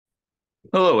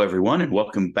Hello, everyone, and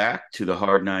welcome back to the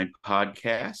Hard Nine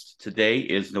podcast. Today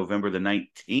is November the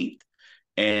 19th,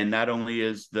 and not only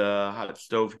is the hot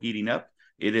stove heating up,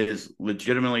 it is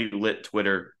legitimately lit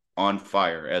Twitter on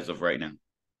fire as of right now.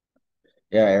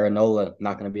 Yeah, Aaron Nola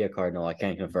not going to be a Cardinal. I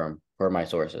can't confirm per my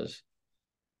sources.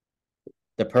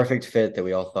 The perfect fit that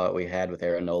we all thought we had with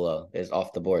Aaron Nola is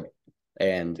off the board,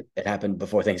 and it happened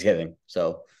before Thanksgiving.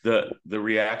 So The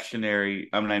reactionary,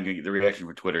 I'm not even gonna get the reaction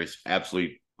for Twitter is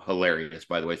absolutely hilarious,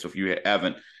 by the way. So if you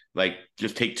haven't,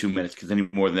 just take 2 minutes because any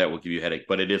more than that will give you a headache.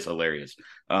 But it is hilarious.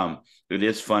 It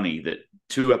is funny that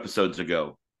 2 episodes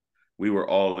ago we were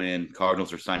all in.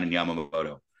 Cardinals are signing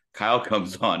Yamamoto. Kyle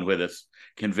comes on with us,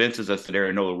 convinces us that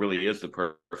Aaron Nola really is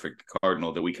the perfect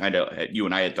Cardinal that we kind of you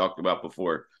and I had talked about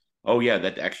before. Oh yeah,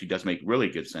 that actually does make really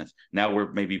good sense. Now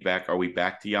we're maybe back. Are we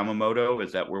back to Yamamoto?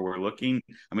 Is that where we're looking?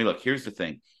 I mean, look, here's the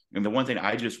thing, and the one thing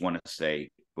I just want to say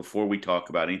before we talk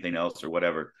about anything else or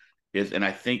whatever is, and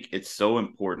I think it's so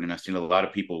important, and I've seen a lot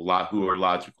of people, who are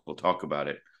logical, talk about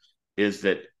it, is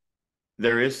that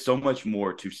there is so much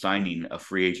more to signing a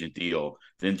free agent deal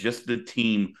than just the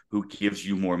team who gives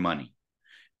you more money.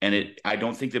 And I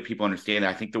don't think that people understand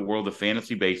that. I think the world of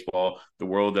fantasy baseball, the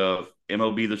world of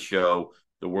MLB the show,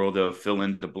 the world of fill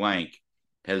in the blank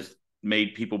has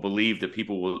made people believe that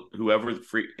people will, whoever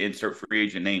insert free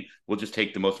agent name, will just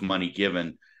take the most money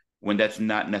given, when that's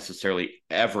not necessarily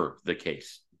ever the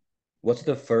case. what's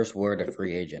the first word of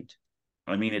free agent?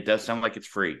 I mean, it does sound like it's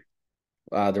free.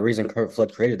 The reason Kurt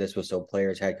Flood created this was so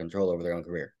players had control over their own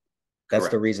career. That's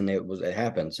the Correct. reason it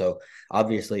happened. So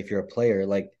obviously, if you're a player,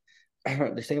 like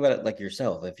just think about it like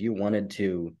yourself. If you wanted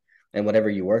to, and whatever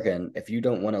you work in, if you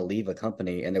don't want to leave a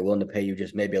company and they're willing to pay you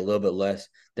just maybe a little bit less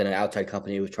than an outside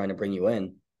company who's trying to bring you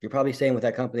in, you're probably staying with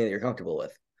that company that you're comfortable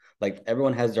with. Like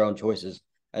everyone has their own choices.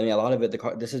 I mean, a lot of it,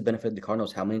 this has benefited the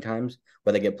Cardinals how many times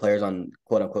where they get players on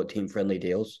quote unquote team friendly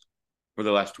deals. For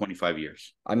the last 25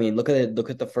 years. I mean, look at it. Look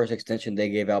at the first extension they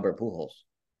gave Albert Pujols,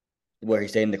 where he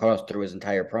stayed in the Cardinals through his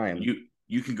entire prime.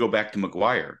 You can go back to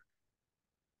McGuire.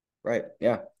 Right?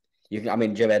 Yeah. You can. I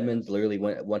mean, Jim Edmonds literally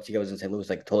went once he was in St. Louis,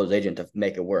 like told his agent to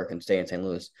make it work and stay in St.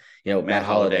 Louis. Matt Matt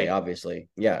Holliday, Holiday. obviously.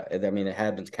 Yeah. I mean, it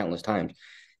happens countless times.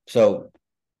 So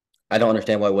I don't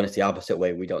understand why when it's the opposite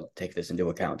way, we don't take this into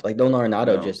account. Like Don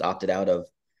Arenado No. just opted out of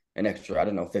an extra, I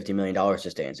don't know, $50 million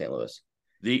to stay in St. Louis.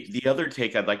 The other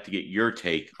take I'd like to get your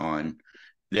take on,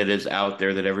 that is out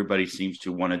there that everybody seems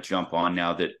to want to jump on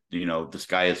now that the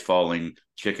sky is falling,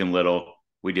 Chicken Little,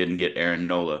 we didn't get Aaron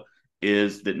Nola,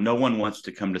 is that no one wants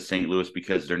to come to St. Louis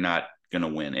because they're not going to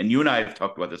win. And you and I have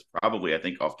talked about this probably, I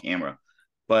think, off camera,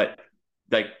 but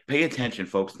like, pay attention,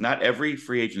 folks. Not every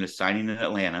free agent is signing in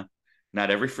Atlanta.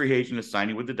 Not every free agent is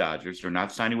signing with the Dodgers. They're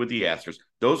not signing with the Astros.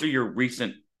 Those are your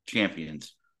recent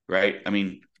champions, right? I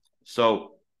mean,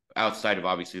 so outside of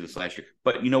obviously this last year.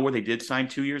 But you know where they did sign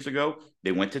 2 years ago?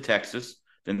 They went to Texas.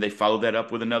 Then they followed that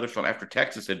up with another strong after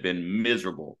Texas had been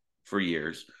miserable for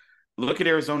years. Look at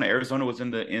Arizona. Arizona was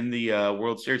in the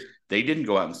World Series. They didn't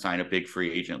go out and sign a big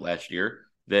free agent last year.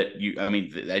 They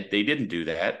didn't do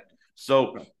that.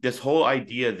 So this whole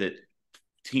idea that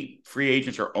free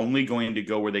agents are only going to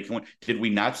go where they can win. Did we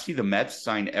not see the Mets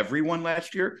sign everyone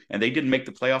last year and they didn't make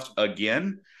the playoffs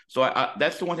again? So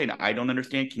that's the one thing I don't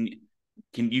understand.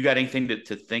 Can you got anything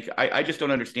to think? I just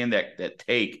don't understand that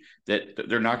take that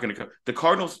they're not going to come. The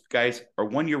Cardinals guys are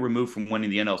 1 year removed from winning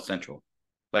the NL Central.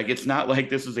 Like, it's not like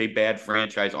this is a bad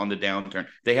franchise on the downturn.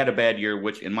 They had a bad year,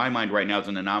 which in my mind right now is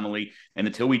an anomaly. And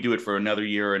until we do it for another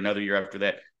year or another year after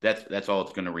that, that's all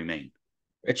it's going to remain.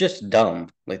 It's just dumb.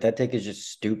 Like that take is just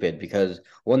stupid because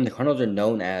one, the Cardinals are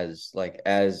known as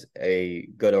a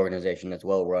good organization that's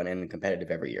well run and competitive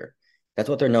every year. That's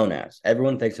what they're known as.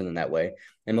 Everyone thinks of them that way.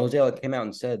 And Moselle came out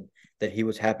and said that he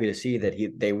was happy to see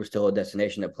that they were still a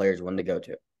destination that players wanted to go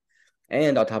to.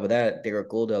 And on top of that, Derek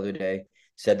Gould the other day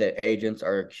said that agents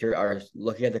are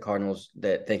looking at the Cardinals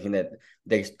that thinking that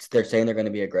they're saying they're going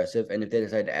to be aggressive, and if they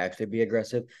decide to actually be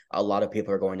aggressive, a lot of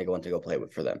people are going to go play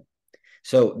with for them.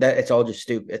 So that it's all just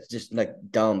stupid. It's just like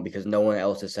dumb because no one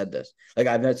else has said this. Like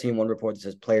I've not seen one report that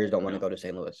says players don't want to No. go to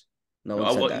St. Louis. No No,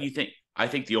 one said well, that. you think I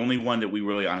think the only one that we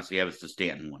really honestly have is the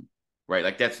Stanton one, right?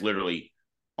 Like, that's literally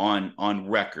on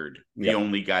record the Yeah.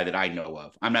 only guy that I know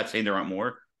of. I'm not saying there aren't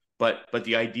more, but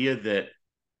the idea that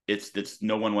it's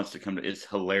no one wants to come to, it's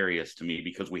hilarious to me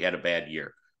because we had a bad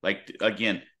year. Like,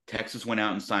 again, Texas went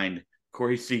out and signed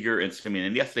Corey Seager and Simeon,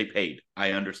 and yes, they paid.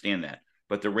 I understand that,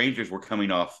 but the Rangers were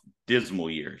coming off dismal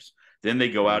years. Then they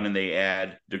go out Mhm. and they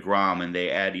add DeGrom and they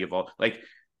add Eval. Like,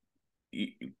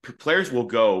 players will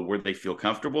go where they feel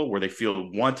comfortable, where they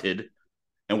feel wanted,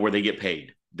 and where they get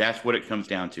paid. That's what it comes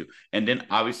down to. And then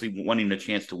obviously wanting a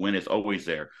chance to win is always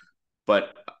there.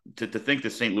 But to think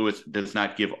that St. Louis does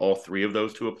not give all three of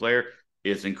those to a player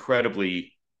is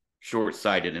incredibly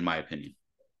short-sighted, in my opinion.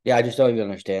 Yeah, I just don't even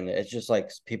understand it. It's just like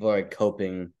people are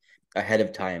coping ahead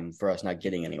of time for us not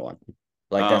getting anyone.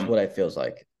 Like that's Um, what it feels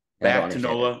like, and I don't Back to understand it.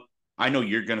 Nola. I know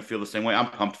you're going to feel the same way. I'm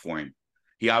pumped for him.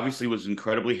 He obviously was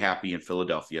incredibly happy in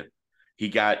Philadelphia. He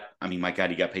got, I mean, my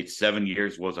God, he got paid 7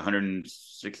 years, was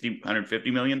 160,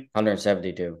 150 million,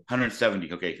 172.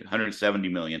 170. Okay, 170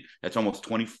 million. That's almost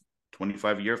 20,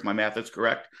 25 a year, if my math is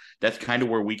correct. That's kind of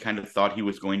where we kind of thought he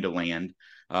was going to land.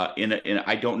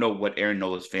 I don't know what Aaron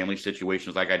Nola's family situation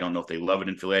is like. I don't know if they love it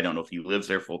in Philly. I don't know if he lives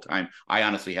there full time. I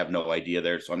honestly have no idea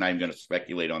there, so I'm not even going to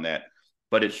speculate on that.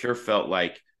 But it sure felt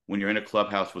like when you're in a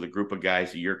clubhouse with a group of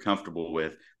guys that you're comfortable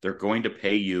with, they're going to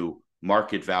pay you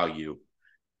market value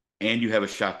and you have a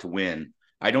shot to win.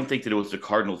 I don't think that it was the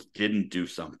Cardinals didn't do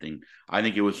something. I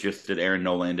think it was just that Aaron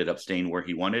Nola ended up staying where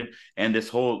he wanted. And this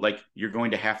whole like you're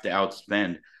going to have to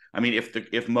outspend. I mean,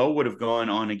 if Mo would have gone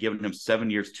on and given him 7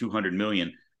 years, 200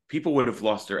 million, people would have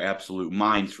lost their absolute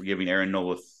minds for giving Aaron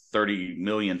Nola 30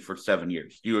 million for 7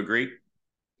 years. Do you agree?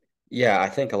 Yeah, I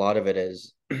think a lot of it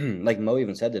is like Mo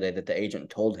even said today that the agent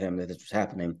told him that this was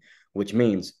happening, which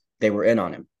means they were in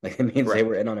on him. Like it means they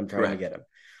were Correct. in on him trying to Correct. get him.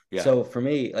 Yeah. So for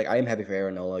me, like I am happy for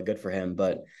Aaron Nola, good for him.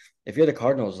 But if you're the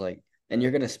Cardinals, like, and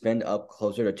you're gonna spend up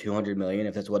closer to 200 million,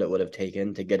 if that's what it would have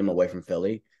taken to get him away from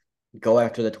Philly, go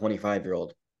after the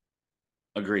 25-year-old.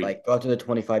 Agreed. Like go after the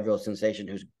 25-year-old sensation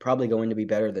who's probably going to be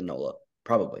better than Nola.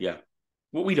 Probably. Yeah.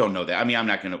 Well, we don't know that. I mean, I'm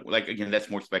not going to like again. That's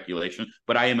more speculation.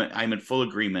 But I'm in full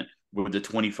agreement with the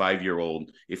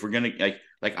 25-year-old. If we're gonna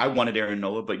like I wanted Aaron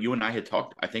Nola, but you and I had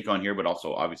talked, I think on here, but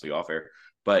also obviously off air.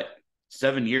 But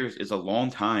 7 years is a long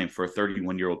time for a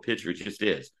 31-year-old pitcher. It just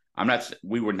is. I'm not.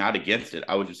 We were not against it.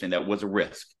 I was just saying that was a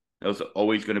risk. That was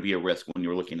always going to be a risk when you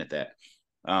were looking at that.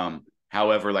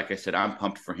 However, like I said, I'm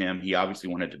pumped for him. He obviously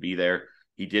wanted to be there.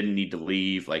 He didn't need to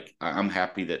leave. Like I'm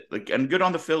happy that like and good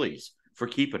on the Phillies for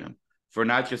keeping him, for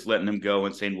not just letting him go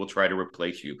and saying we'll try to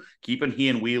replace you. Keeping he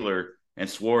and Wheeler and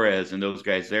Suarez and those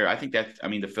guys there. I think that I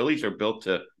mean the Phillies are built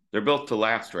to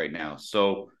last right now.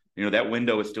 So that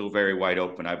window is still very wide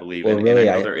open, I believe. Well, And I really,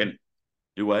 know they're in.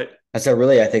 Do what? I said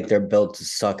really, I think they're built to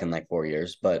suck in like 4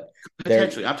 years, but they're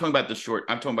Potentially. I'm talking about the short.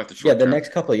 I'm talking about the yeah, short the term.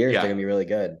 next couple of years they're Yeah. gonna be really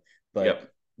good, but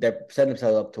Yep. they're setting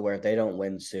themselves up to where if they don't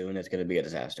win soon, it's gonna be a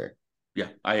disaster. Yeah.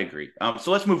 I agree.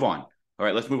 So let's move on. All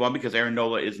right. Let's move on because Aaron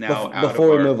Nola is now out of Before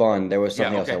we our. move on, there was Yeah.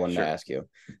 something else I Okay. wanted to Sure. ask you.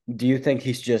 Do you think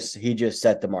he just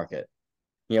set the market?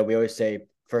 We always say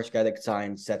first guy that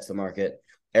signs sets the market.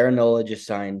 Aaron Nola just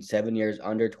signed 7 years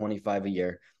under 25 a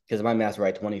year because my math's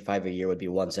right, 25 a year would be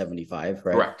 175,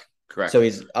 right? Correct. So Correct.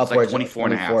 he's It's like upwards of 24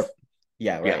 and a 24. half.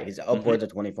 Yeah, Yeah. right. He's Mm-hmm. upwards of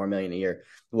 24 million a year,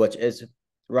 which is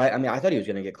right. I mean, I thought he was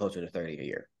going to get closer to 30 a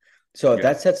year. So if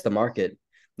Yeah. that sets the market,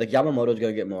 like Yamamoto's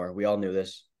going to get more. We all knew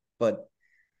this, but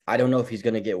I don't know if he's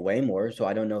going to get way more. So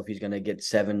I don't know if he's going to get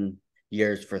 7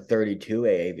 years for 32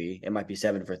 AAV. It might be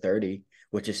 7 for 30,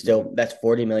 which is Mm-hmm. still that's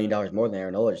 $40 million more than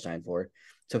Aaron Nola just signed for.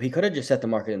 So he could have just set the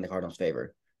market in the Cardinals'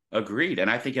 favor. Agreed, and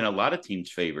I think in a lot of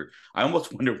teams' favor. I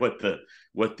almost wonder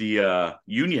what the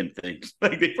union thinks.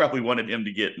 Like they probably wanted him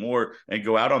to get more and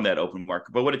go out on that open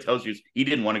market. But what it tells you is he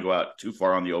didn't want to go out too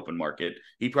far on the open market.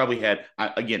 He probably had,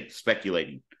 again,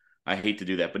 speculating. I hate to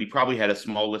do that, but he probably had a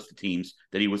small list of teams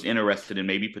that he was interested in,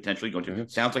 maybe potentially going to. Mm-hmm.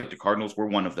 Sounds like the Cardinals were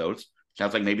one of those.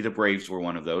 Sounds like maybe the Braves were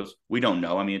one of those. We don't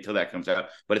know. I mean, until that comes out.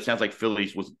 But it sounds like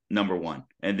Phillies was number one,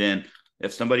 and then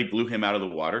if somebody blew him out of the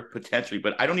water, potentially,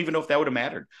 but I don't even know if that would have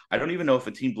mattered. I don't even know if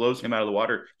a team blows him out of the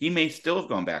water. He may still have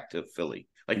gone back to Philly.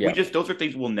 Like Yeah. those are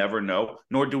things we'll never know,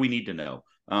 nor do we need to know.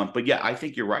 But yeah, I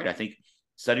think you're right. I think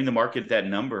setting the market at that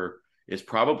number is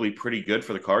probably pretty good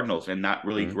for the Cardinals and not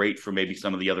really Mm-hmm. great for maybe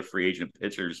some of the other free agent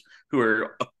pitchers who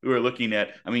are looking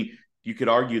at. I mean, you could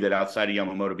argue that outside of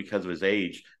Yamamoto because of his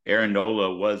age, Aaron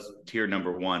Nola was tier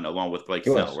number one along with Blake He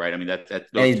Snell, was. right? I mean that And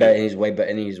those two. he's way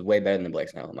better than Blake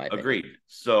Snell, in my opinion. Agreed.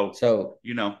 So, So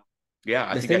you know, yeah,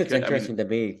 I the think thing that that's could. I mean, interesting to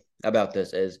me about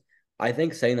this is I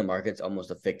think saying the market's almost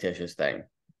a fictitious thing.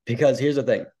 Because here's the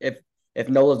thing. If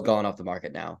Nola's gone off the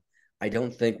market now, I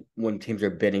don't think when teams are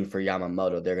bidding for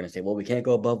Yamamoto, they're gonna say, well, we can't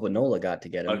go above what Nola got to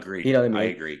get him. You agreed. know what I I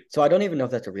mean? agree. So I don't even know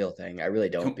if that's a real thing. I really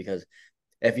don't, Com- because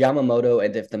if Yamamoto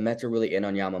and if the Mets are really in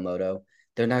on Yamamoto,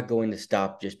 they're not going to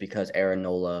stop just because Aaron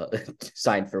Nola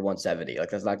signed for 170. Like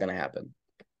that's not gonna happen.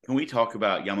 Can we talk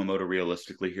about Yamamoto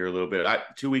realistically here a little bit?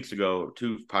 2 weeks ago,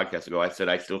 two podcasts ago, I said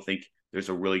I still think there's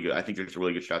a really good. I think there's a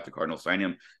really good shot the Cardinals sign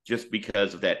him just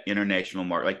because of that international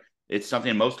mark. Like it's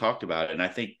something most talked about, and I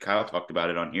think Kyle talked about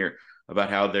it on here about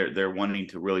how they're wanting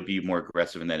to really be more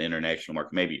aggressive in that international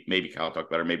market. Maybe Kyle talked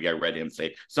about it, or maybe I read him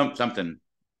say something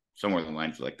somewhere along the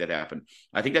lines like that happened.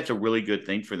 I think that's a really good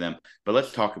thing for them. But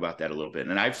let's talk about that a little bit.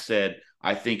 And I've said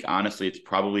I think honestly it's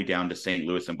probably down to St.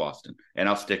 Louis and Boston, and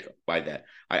I'll stick by that.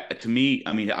 To me,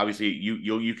 I mean, obviously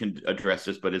you can address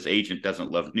this, but his agent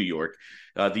doesn't love New York.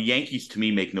 The Yankees to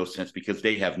me make no sense because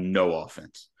they have no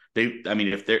offense. I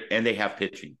mean, if they're and they have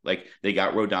pitching, like they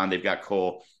got Rodon, they've got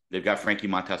Cole, they've got Frankie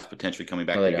Montas potentially coming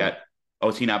back. No, they They don't. got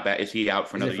is he not back? Is he out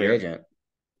for He's a another free year? agent.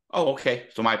 Oh, okay.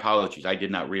 So my apologies. I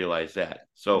did not realize that. They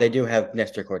So, do have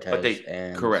Nestor but Cortez they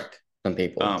and correct. some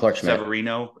people. Clark Schmidt.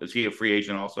 Severino, is he a free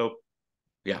agent also?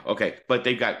 Yeah, okay. But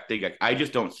they got I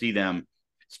just don't see them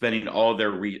spending all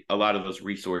their a lot of those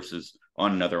resources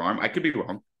on another arm. I could be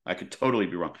wrong. I could totally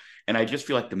be wrong. And I just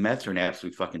feel like the Mets are an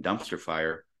absolute fucking dumpster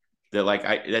fire. That like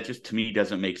I that just to me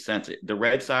doesn't make sense. The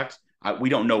Red Sox, we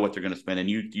don't know what they're going to spend. And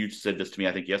you said this to me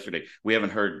I think yesterday. We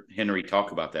haven't heard Henry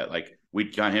talk about that. Like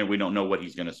John Henry, we don't know what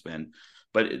he's going to spend.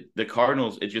 But the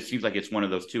Cardinals, it just seems like it's one of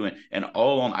those two. And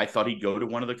all along, I thought he'd go to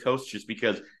one of the coasts just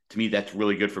because to me that's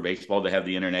really good for baseball to have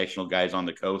the international guys on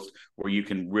the coast where you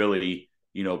can really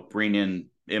bring in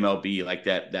MLB like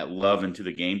that love into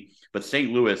the game. But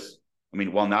St. Louis, I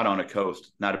mean, while not on a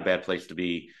coast, not a bad place to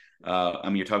be. I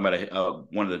mean, you're talking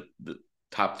about one of the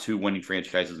top two winning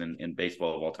franchises in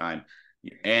baseball of all time,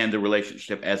 and the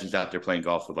relationship as he's out there playing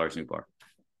golf with Lars Nootbaar.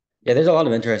 Yeah, there's a lot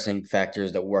of interesting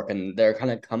factors that work, and they're kind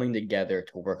of coming together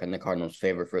to work in the Cardinals'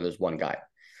 favor for this one guy.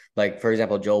 Like, for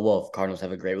example, Joe Wolf. Cardinals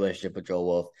have a great relationship with Joe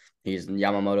Wolf. He's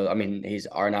Yamamoto. I mean, he's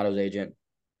Arenado's agent.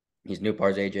 He's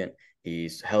Nootbaar's agent.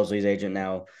 He's Helsley's agent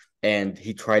now. And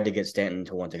he tried to get Stanton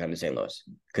to want to come to St. Louis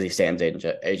because he's Stanton's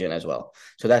agent as well.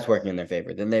 So that's working in their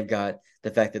favor. Then they've got the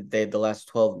fact that the last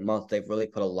 12 months, they've really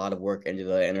put a lot of work into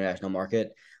the international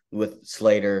market with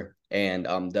Slater and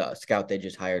the scout they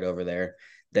just hired over there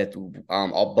that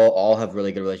all have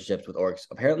really good relationships with orcs.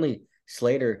 Apparently,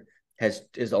 Slater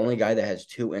is the only guy that has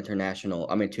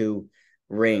two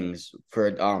rings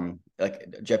for like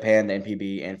Japan, the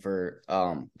NPB, and for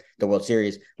the World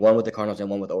Series, one with the Cardinals and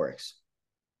one with Oryx.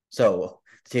 So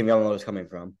the team Yamamoto is coming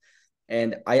from.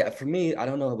 And for me, I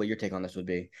don't know what your take on this would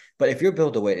be, but if you're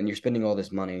Bill DeWitt and you're spending all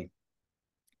this money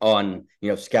on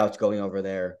scouts going over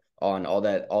there, on all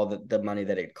the money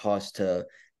that it costs to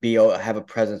have a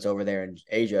presence over there in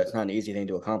Asia, it's not an easy thing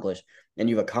to accomplish, and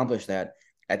you've accomplished that.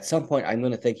 At some point, I'm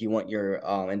going to think you want your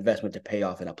investment to pay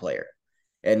off in a player.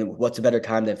 And what's a better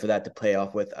time than for that to pay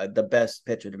off with the best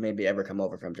pitcher to maybe ever come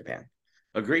over from Japan?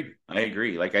 Agreed. I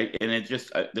agree. And it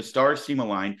just the stars seem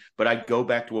aligned. But I go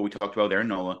back to what we talked about with Aaron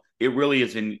Nola. It really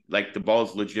is in like the ball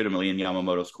is legitimately in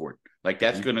Yamamoto's court. Like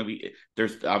that's Mm-hmm. going to be.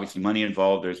 There's obviously money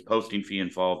involved. There's posting fee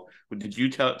involved. But did you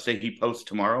say he posts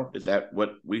tomorrow? Is that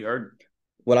what we heard?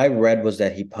 What I read was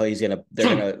that they're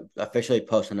gonna officially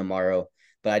post him tomorrow,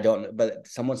 but I don't. But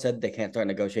someone said they can't start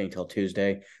negotiating until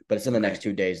Tuesday. But it's in the Okay. next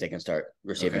 2 days they can start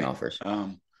receiving Okay. offers.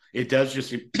 It does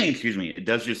just excuse me. It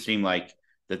does just seem like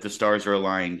that the stars are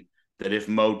aligned. That if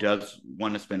Mo does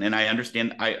want to spend, and I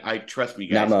understand, I trust me,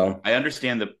 Not guys. Mo. I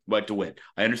understand what DeWitt.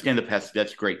 I understand the pest.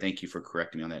 That's great. Thank you for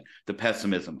correcting me on that. The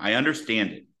pessimism. I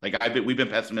understand it. Like we've been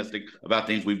pessimistic about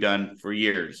things we've done for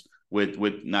years with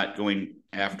not going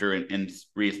after and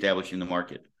reestablishing the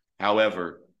market.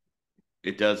 However,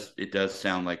 it does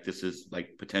sound like this is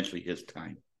like potentially his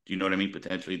time. Do you know what I mean?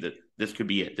 Potentially that this could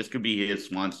be it. This could be his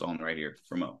swan song right here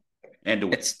for Mo and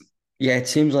DeWitt. It's Yeah. It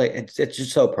seems like it's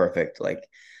just so perfect. Like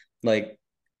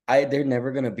they're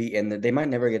never gonna be in they might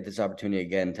never get this opportunity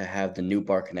again to have the new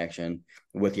bar connection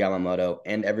with Yamamoto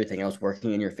and everything else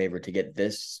working in your favor to get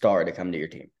this star to come to your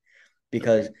team.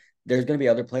 Because Agreed. there's gonna be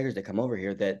other players that come over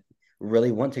here that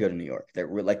really want to go to New York,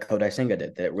 like Kodai Senga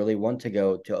did, that really want to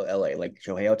go to LA, like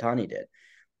Shohei Ohtani did.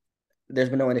 There's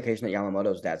been no indication that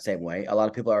Yamamoto is that same way. A lot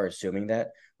of people are assuming that,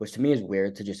 which to me is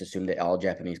weird to just assume that all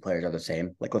Japanese players are the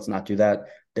same. Like, let's not do that.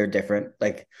 They're different.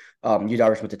 Like, Yu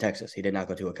Darvish went to Texas. He did not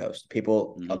go to a coast.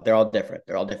 People, Mm-hmm. they're all different.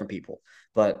 They're all different people.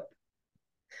 But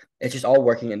it's just all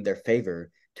working in their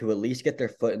favor to at least get their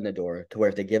foot in the door to where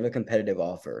if they give a competitive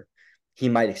offer, he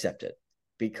might accept it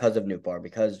because of Nootbaar,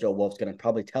 because Joe Wolf's going to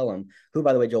probably tell him, who,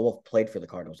 by the way, Joe Wolf played for the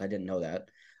Cardinals. I didn't know that.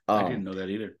 I didn't Um, know that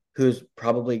either. who's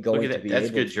probably Look going at to that. be That's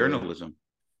able good to, journalism.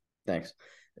 thanks.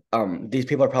 These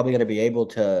people are probably going to be able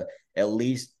to at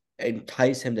least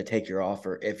entice him to take your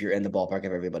offer if you're in the ballpark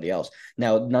of everybody else.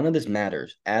 Now, none of this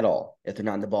matters at all if they're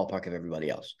not in the ballpark of everybody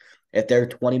else. If they're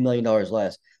 $20 million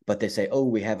less, but they say, "Oh,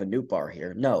 we have a new bar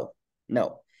here," no,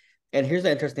 no. And here's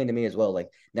the interesting thing to me as well. Like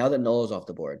now that Nola's off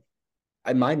the board,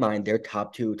 in my mind, their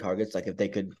top two targets. Like if they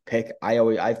could pick,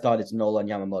 I've thought it's Nola and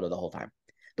Yamamoto the whole time.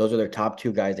 Those are their top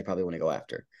two guys they probably want to go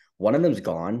after. One of them's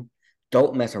gone.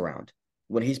 Don't mess around.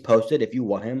 When he's posted, if you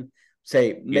want him,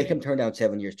 Say make Yeah, him turn down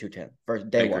 7 years, 210 first I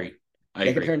day one. agree. I Make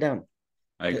him agree. turn down.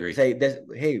 I agree. Say this.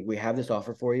 Hey, we have this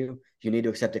offer for you. You need to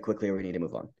accept it quickly, or we need to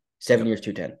move on. Seven Yep. years,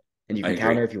 210, and you I can agree.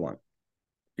 counter if you want.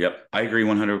 Yep. I agree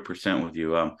 100% with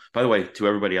you. By the way, to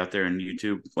everybody out there in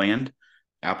YouTube land,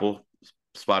 Apple,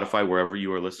 Spotify, wherever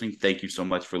you are listening, thank you so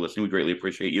much for listening. We greatly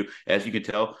appreciate you. As you can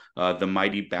tell, the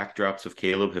mighty backdrops of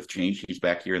Caleb have changed. He's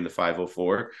back here in the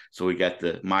 504. So we got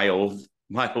my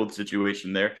old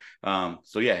situation there.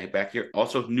 So yeah, back here.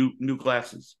 Also new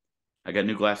glasses. I got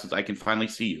new glasses. I can finally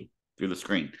see you through the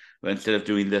screen. But instead of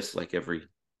doing this like every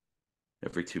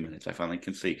 2 minutes, I finally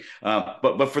can see.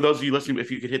 But for those of you listening,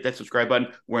 if you could hit that subscribe button,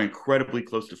 we're incredibly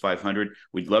close to 500.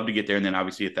 We'd love to get there, and then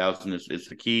obviously 1,000 is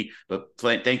the key. But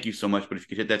thank you so much. But if you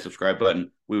could hit that subscribe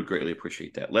button, we would greatly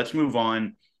appreciate that. Let's move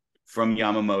on from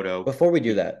Yamamoto. Before we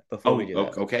do that,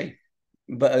 Okay.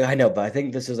 but I know, but I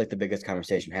think this is like the biggest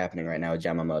conversation happening right now with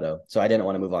Yamamoto. So I didn't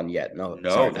want to move on yet. No, sorry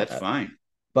No, about that's that. fine.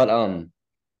 But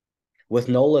with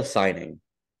Nola signing,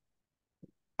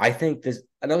 I think this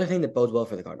another thing that bodes well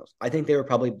for the Cardinals. I think they were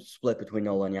probably split between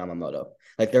Nola and Yamamoto.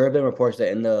 Like there have been reports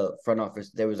that in the front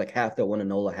office there was like half that one in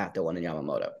Nola, half that one in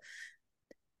Yamamoto.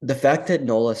 The fact that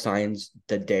Nola signs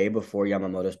the day before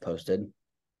Yamamoto's posted,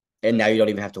 and now you don't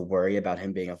even have to worry about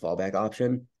him being a fallback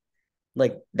option,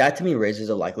 like that to me raises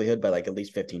a likelihood by like at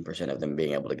least 15% of them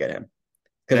being able to get him.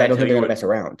 Because Can I I don't tell think they're you gonna mess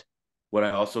around. what I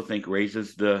also think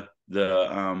raises the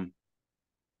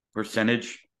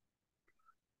percentage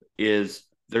is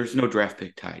there's no draft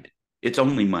pick tied. It's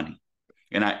only money.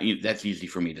 And that's easy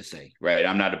for me to say, right?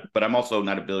 But I'm also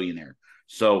not a billionaire.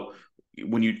 So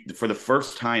when you for the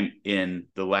first time in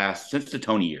the last since the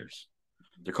Tony years,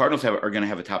 the Cardinals are going to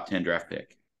have a top 10 draft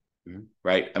pick, Mhm.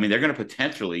 right? I mean, they're going to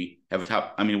potentially have a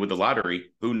top. I mean, with the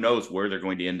lottery, who knows where they're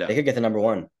going to end They up? could get the number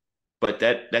one. But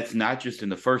that's not just in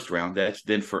the first round. That's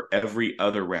then for every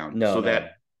other round. No, So no.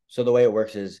 that So the way it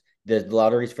works is the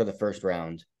lotteries for the first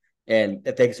round, and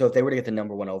if they were to get the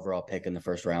number one overall pick in the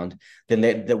first round, then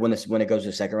when it goes to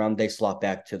the second round, they slot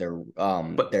back to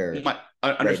but their I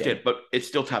rating. understand, but it's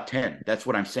still top 10. That's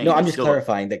what I'm No, saying. I'm It's just still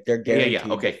clarifying that they're yeah. guaranteed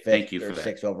the Okay, thank fifth you or for that.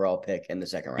 sixth overall pick in the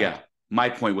second round. Yeah. My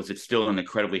point was it's still an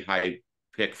incredibly high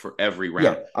pick for every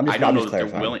Yeah, round. I'm I just don't I'm know just that they're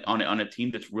clarifying. willing on a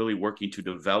team that's really working to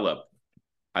develop.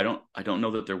 I don't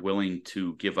know that they're willing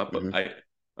to give up Hmm.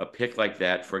 a pick like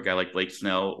that for a guy like Blake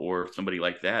Snell or somebody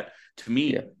like that. To Yeah.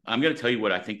 me, I'm going to tell you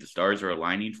what I think the stars are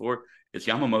aligning for. It's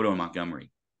Yamamoto and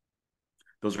Montgomery.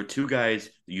 Those are two guys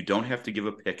that you don't have to give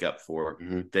a pick up for.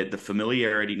 Hmm. That the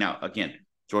familiarity. Now, again,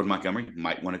 Jordan Montgomery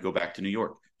might want to go back to New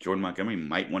York. Jordan Montgomery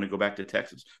might want to go back to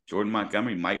Texas. Jordan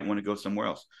Montgomery might want to go somewhere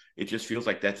else. It just feels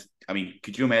like that's. I mean,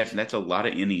 could you imagine? That's a lot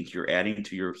of innings you're adding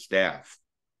to your staff,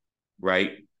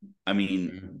 right? I mean,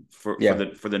 Hmm. for Yeah.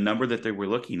 the number that they were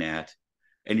looking at,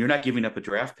 and you're not giving up a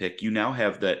draft pick. You now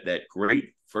have that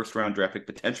great first round draft pick,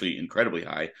 potentially incredibly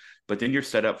high, but then you're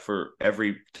set up for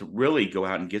every to really go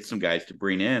out and get some guys to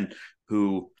bring in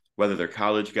who whether they're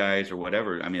college guys or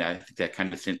whatever. I mean, I think that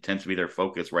kind of tends to be their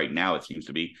focus right now. It seems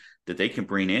to be that they can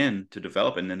bring in to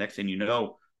develop, and the next thing you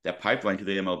know, that pipeline to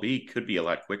the MLB could be a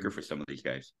lot quicker for some of these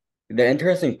guys. The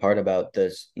interesting part about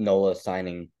this Nola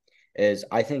signing is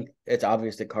I think it's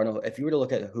obvious that Cardinal, if you were to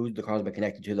look at who the Cardinals have been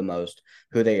connected to the most,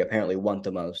 who they apparently want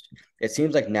the most, it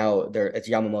seems like now it's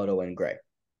Yamamoto and Gray.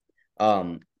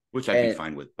 Um, Which I'd be and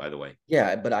fine with, by the way.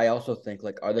 yeah, but I also think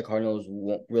like are the Cardinals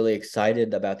really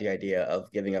excited about the idea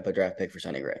of giving up a draft pick for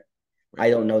Sonny Gray? I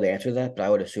Right. don't know the answer to that, but I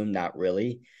would assume not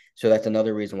really. So that's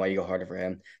another reason why you go harder for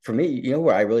him. For me, you know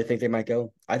where I really think they might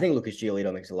go? I think Lucas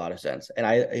Giolito makes a lot of sense, and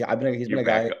he's been You're a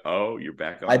back. guy Oh, you're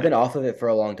back on I've been it. off of it for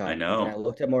a long I time, but then I know.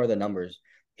 looked at more of the numbers.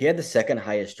 He had the second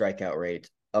highest strikeout rate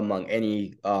among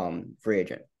any free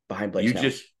agent behind Blake You Snell.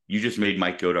 just you just made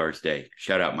Mike Godar's day.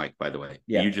 Shout out Mike, by the way.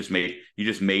 Yeah. You just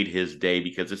made his day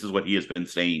because this is what he has been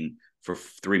saying for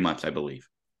 3 months, I believe.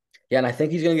 Yeah, and I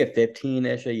think he's gonna get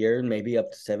 15-ish a year, maybe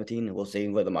up to 17. We'll see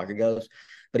where the market goes.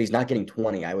 But he's not getting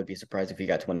 20. I would be surprised if he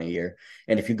got 20 a year.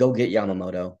 And if you go get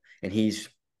Yamamoto and he's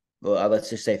well, let's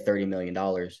just say $30 million.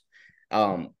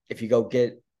 If you go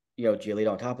get Giolito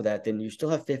on top of that, then you still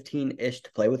have 15-ish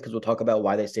to play with because we'll talk about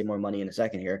why they save more money in a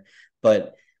second here.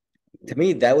 But to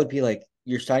me, that would be like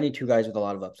you're signing two guys with a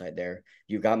lot of upside there.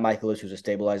 You've got Michaelis, who's a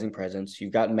stabilizing presence.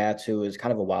 You've got Mats, who is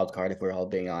kind of a wild card, if we're all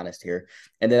being honest here.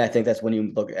 And then I think that's when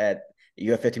you look at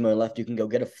you have 50 million left, you can go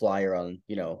get a flyer on,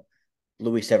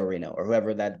 Luis Severino or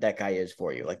whoever that guy is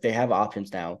for you. Like they have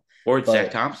options now, Or it's Zach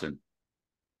but Thompson.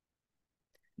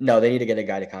 no, they need to get a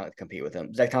guy to compete with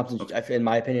him. Zach Thompson, Okay. in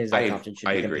my opinion, Zach Thompson should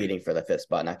I be agree. competing for the fifth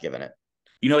spot, not giving it.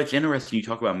 It's interesting you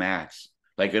talk about Max.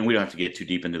 Like, and we don't have to get too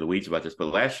deep into the weeds about this, but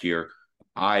last year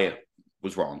I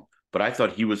was wrong. but I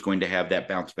thought he was going to have that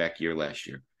bounce back year last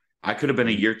year. I could have been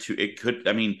a Mhm. year two. It could,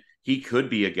 I mean, he could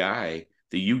be a guy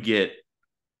that you get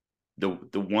the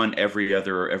one every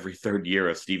other or every third year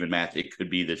of Steven Matz. It could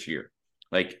be this year.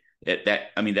 Like that,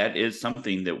 I mean, that is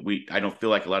something that I don't feel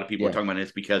like a lot of people are Yeah. talking about.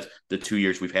 It's because the 2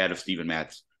 years we've had of Steven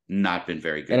Matz not been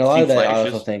very And a good. lot Seen of that I also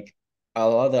flashes. think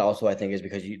I think is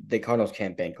because the Cardinals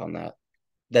can't bank on that. I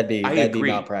That'd be agree.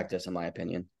 malpractice in my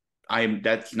opinion.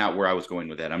 That's not where I was going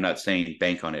with that. I'm not saying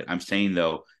bank on it. I'm saying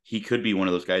though he could be one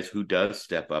of those guys who does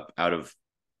step up out of.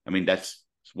 I mean, that's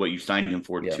what you signed him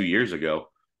for Yeah. 2 years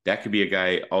ago. That could be a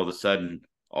guy all of a sudden,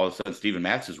 Steven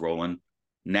Matz is rolling.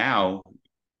 Now,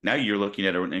 now you're looking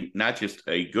at not just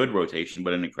a good rotation,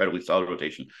 but an incredibly solid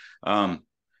rotation. Um,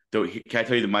 though, can I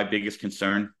tell you that my biggest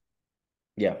concern?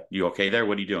 Yeah. You okay there?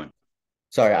 What are you doing?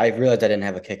 Sorry, I realized I didn't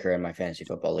have a kicker in my fantasy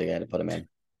football league. I had to put him in.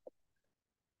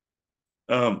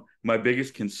 My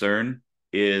biggest concern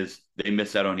is they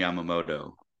miss out on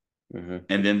Yamamoto. Hmm.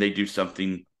 And then they do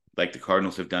something like the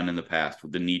Cardinals have done in the past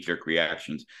with the knee jerk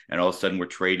reactions, and all of a sudden we're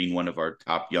trading one of our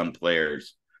top young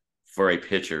players for a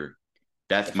pitcher.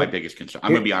 That's my So biggest concern.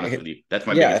 I'm gonna be honest with you. That's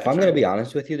my yeah, biggest if I'm gonna concern. be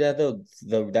honest with you,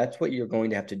 that that's what you're going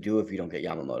to have to do if you don't get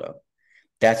Yamamoto.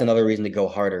 That's another reason to go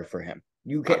harder for him.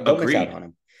 You can't don't miss out Agreed. on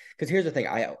him. Because here's the thing,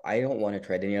 I don't want to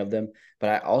trade any of them, but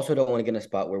I also don't want to get in a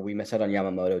spot where we miss out on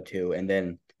Yamamoto too, and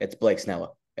then it's Blake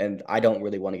Snell. And I don't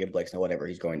really want to give Blake Snell whatever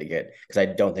he's going to get because I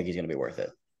don't think he's going to be worth it.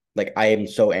 Like I am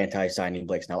so anti-signing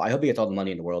Blake Snell. I hope he gets all the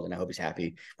money in the world, and I hope he's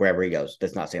happy wherever he goes.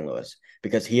 That's not St. Louis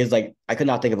because he is like I could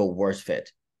not think of a worse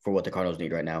fit for what the Cardinals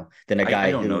need right now than a I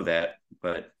guy don't know who, that,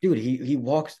 but dude, he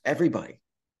walks everybody.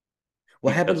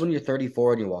 What he happens does. when you're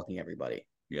 34 and you're walking everybody?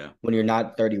 Yeah. When you're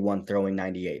not 31 throwing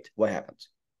 98, what happens?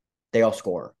 They all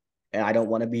score. And I don't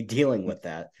want to be dealing with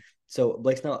that. So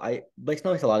Blake Snell makes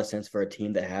a lot of sense for a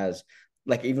team that has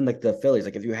like even like the Phillies.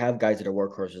 Like if you have guys that are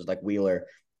workhorses like Wheeler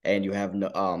and you have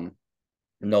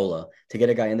Nola to get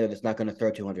a guy in there that's not going to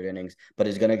throw 200 innings, but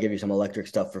is going to give you some electric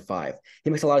stuff for five. He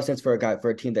makes a lot of sense for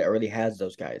a team that already has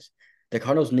those guys. The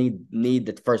Cardinals need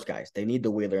the first guys. They need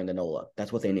the Wheeler and the Nola.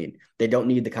 That's what they need. They don't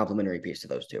need the complementary piece to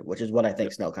those two, which is what I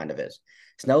think Yep. Snell kind of is.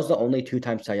 Snell's the only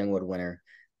two-time Cy Young Award winner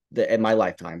that in my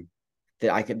lifetime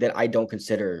that I don't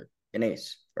consider an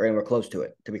ace or anywhere close to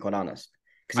it, to be quite honest.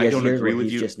 Because he I has don't years agree where with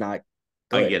he's you. just not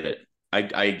I good. get it.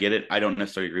 I get it. I don't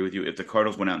necessarily agree with you. If the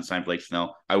Cardinals went out and signed Blake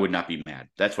Snell, I would not be mad.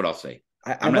 That's what I'll say.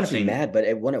 I I'm not want to be saying mad, but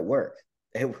it wouldn't work.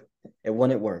 It it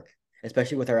wouldn't work,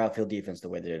 especially with our outfield defense the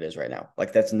way that it is right now.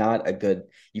 Like that's not a good.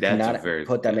 You that's a cannot very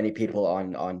put that yeah, many people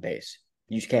on base.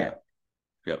 You just yeah. can't.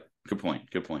 Yep. Good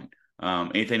point. Good point.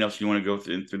 Anything else you want to go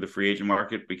through the free agent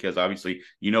market? Because obviously,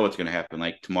 you know what's going to happen.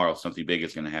 Like tomorrow, something big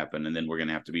is going to happen, and then we're going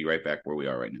to have to be right back where we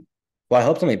are right now. Well, I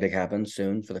hope something big happens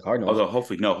soon for the Cardinals. Although,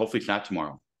 hopefully, no, hopefully it's not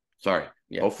tomorrow. Sorry.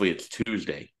 Yeah. Hopefully it's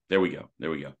Tuesday. There we go. There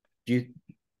we go. Do you?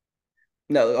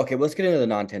 No. Okay. Let's get into the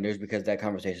non-tenders because that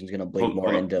conversation is going to bleed more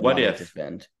Hold on. into money to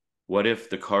spend. What if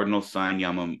the Cardinals sign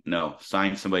No,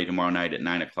 sign somebody tomorrow night at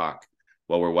 9 o'clock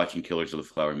while we're watching Killers of the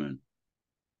Flower Moon?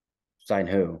 Sign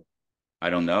who? I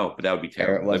don't know, but that would be Aaron,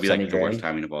 terrible. what? That'd be Sonny like the worst Gray?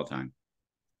 timing of all time.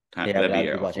 Yeah, but That'd be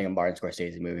I'd be watching awful. a Martin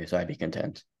Scorsese movie, so I'd be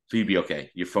content. So you'd be okay.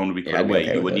 Your phone would be Yeah, put I'd be away. okay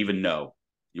You with wouldn't it. even know.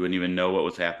 You wouldn't even know what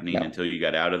was happening No. until you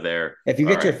got out of there. If you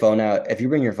All get your right. phone out, if you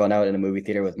bring your phone out in a movie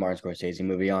theater with Martin Scorsese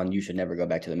movie on, you should never go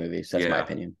back to the movies. That's my Yeah.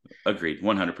 opinion. Agreed.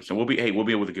 100%. We'll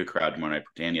be with a good crowd tomorrow night.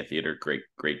 Britannia Theater. Great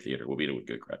theater. We'll be with a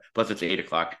good crowd. Plus it's 8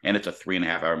 o'clock and it's a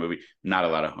 3.5 hour movie. Not a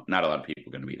lot of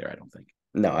people going to be there, I don't think.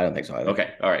 No, I don't think so either.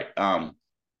 Okay. All right.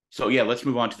 So yeah, let's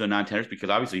move on to the non-tenders because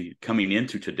obviously coming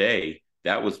into today,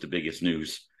 that was the biggest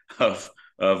news of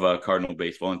Cardinal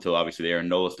baseball until obviously the Aaron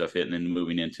Nola stuff hit and then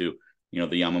moving into the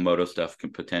Yamamoto stuff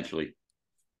can potentially.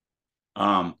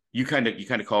 You kind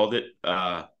of called it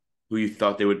who you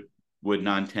thought they would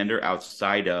non-tender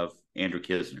outside of Andrew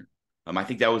Kisner. I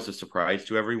think that was a surprise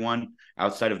to everyone.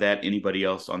 Outside of that, anybody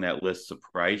else on that list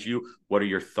surprise you? What are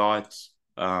your thoughts?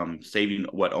 Saving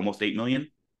what almost 8 million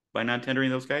by non-tendering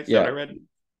those guys? Is that what I Yeah. read?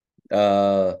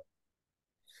 Uh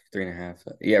 3.5.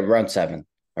 Yeah, around seven.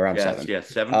 Around Yes, seven. yes,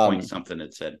 7 point Um something.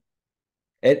 It said.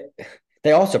 it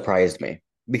they all surprised me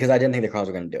because I didn't think the Cardinals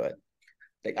were going to do it.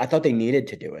 Like, I thought they needed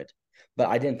to do it, but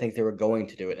I didn't think they were going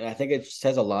to do it. And I think it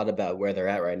says a lot about where they're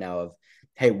at right now of,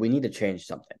 hey, we need to change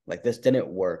something. Like this didn't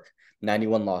work.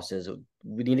 91 losses.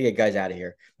 We need to get guys out of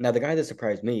here. Now, the guy that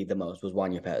surprised me the most was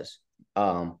Juan Yepez.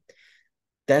 Um,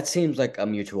 that seems like a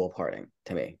mutual parting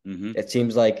to me. Mm-hmm. It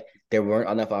seems like there weren't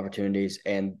enough opportunities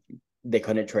and they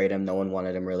couldn't trade him. No one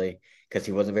wanted him really because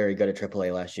he wasn't very good at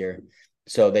AAA last year.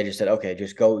 So they just said, okay,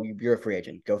 just go. You're a free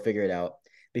agent. Go figure it out.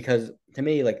 because to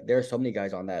me, like there are so many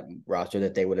guys on that roster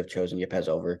that they would have chosen Yepez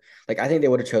over. Like I think they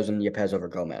would have chosen Yepez over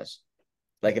Gomez.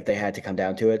 Like if they had to come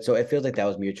down to it. So it feels like that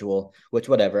was mutual, which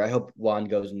whatever. I hope Juan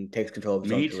goes and takes control of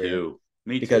his own Me career too.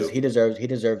 Me because too. he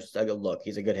deserves a good look.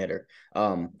 He's a good hitter.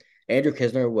 Andrew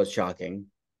Kisner was shocking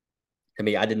to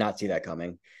me. I did not see that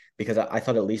coming because I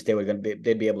thought at least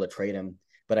they'd be able to trade him,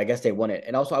 but I guess they won it.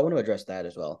 And also I want to address that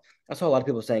as well. I saw a lot of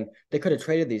people saying they could have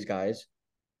traded these guys.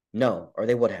 No, or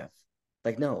they would have.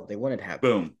 Like, no, they wouldn't have.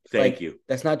 Boom. Thank Like, you.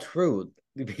 that's not true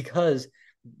because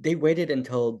they waited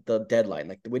until the deadline.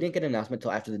 Like, we didn't get an announcement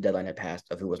until after the deadline had passed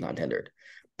of who was non tendered.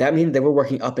 That means they were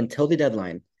working up until the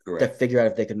deadline to Correct. figure out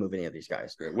if they could move any of these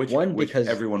guys. Correct. One, Which because,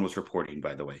 everyone was reporting,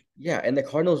 by the way. yeah, and the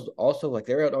Cardinals also, like,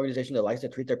 they're an organization that likes to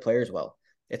treat their players well.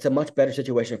 It's a much better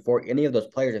situation for any of those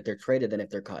players if they're traded than if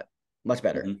they're cut. Much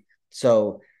better. Mm-hmm.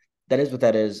 So, that is what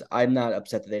that is. I'm not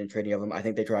upset that they didn't trade any of them. I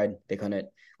think they tried, they couldn't,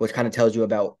 which kind of tells you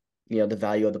about the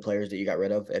value of the players that you got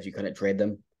rid of if you couldn't trade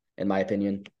them, in my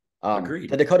opinion. The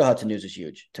Agreed. Dakota Hudson news is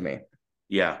huge to me.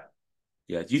 Yeah.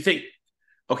 Yeah. Do you think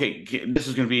okay, this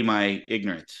is going to be my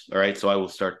ignorance. All right. So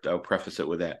I'll preface it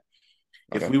with that.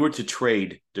 If Okay. we were to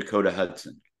trade Dakota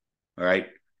Hudson, all right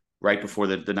before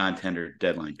the non-tender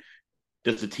deadline,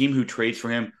 does the team who trades for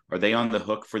him, are they on the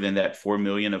hook for then that 4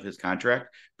 million of his contract?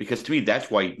 Because to me,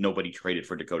 that's why nobody traded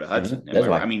for Dakota Hudson. Am That's I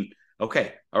right? I why. mean,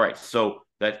 okay, all right. So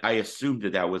that I assumed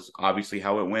that was obviously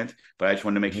how it went, but I just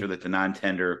wanted to make Mm-hmm. sure that the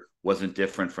non-tender wasn't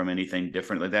different from anything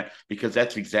different like that, because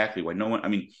that's exactly why no one. I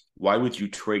mean, why would you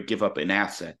give up an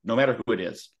asset, no matter who it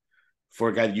is, for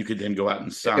a guy that you could then go out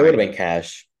and It would have sign? been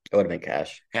cash. It would have been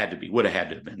cash. Would have had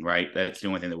to have been, right. That's the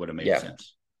only thing that would have made Yeah.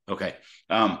 sense. Okay.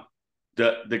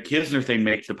 The Kisner thing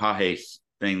makes the Pages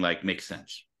thing like make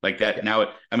sense. Like that Yeah.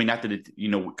 now. I mean, not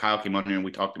that Kyle came on here and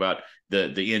we talked about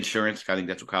the insurance. I think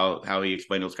that's what Kyle, how he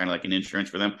explained it, was kind of like an insurance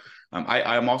for them.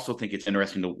 I'm also think it's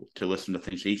interesting to listen to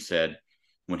things he said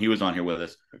when he was on here with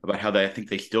us about how I think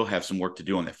they still have some work to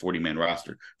do on that 40-man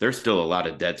roster. There's still a lot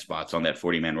of dead spots on that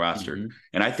 40-man roster, Mm-hmm.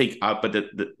 and I think, but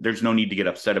there's no need to get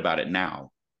upset about it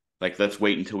now. Like, let's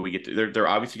wait until we get to. They're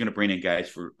obviously going to bring in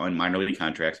guys on minor league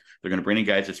contracts. They're going to bring in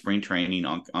guys at spring training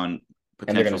on And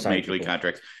they're going to potential sign major league people.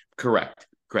 contracts. Correct.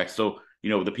 So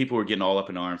the people who are getting all up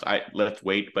in arms. Let's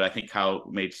wait. But I think Kyle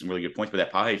made some really good points. But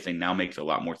that Pages thing now makes a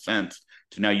lot more sense.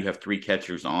 To now you have three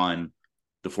catchers on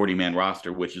the 40-man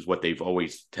roster, which is what they've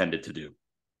always tended to do.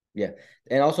 Yeah.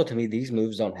 And also to me, these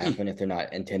moves don't happen if they're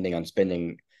not intending on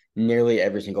spending nearly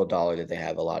every single dollar that they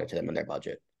have allotted to them in their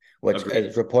budget, which Agreed.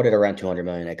 is reported around 200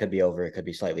 million. It could be over, it could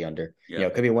be slightly under. Yeah.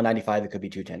 It could be 195, it could be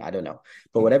 210. I don't know.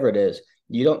 But whatever it is,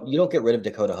 you don't get rid of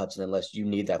Dakota Hudson unless you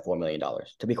need that $4 million.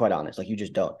 To be quite honest, like you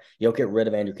just don't. You don't get rid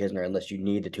of Andrew Kisner unless you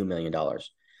need the $2 million.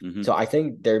 Mm-hmm. So I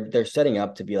think they're setting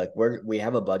up to be like we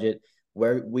have a budget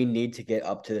where we need to get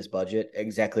up to this budget,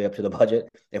 exactly up to the budget,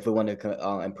 if we want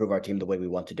to improve our team the way we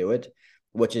want to do it,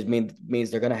 which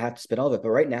means they're going to have to spend all of it.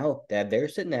 But right now, they're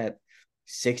sitting at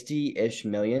 60-ish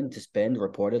million to spend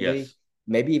reportedly, Yes.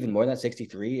 maybe even more than that,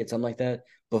 63, it's something like that,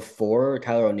 before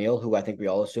Tyler O'Neill, who I think we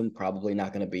all assume probably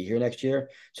not going to be here next year.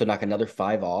 So knock another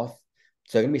 5 off.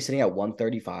 So they're going to be sitting at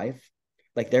 135.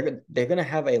 Like they're going to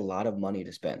have a lot of money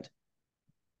to spend.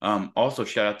 Also,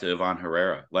 shout out to Ivan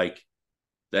Herrera. Like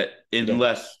that, Yeah.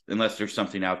 unless there's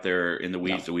something out there in the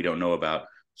weeds No. that we don't know about.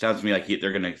 Sounds to me like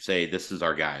they're going to say this is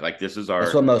our guy. Like this is That's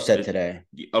our. what Mo said today.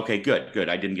 Okay, good.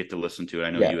 I didn't get to listen to it. I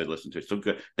know Yeah. you had listened to it, so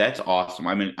good. That's awesome.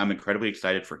 I'm incredibly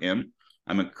excited for him.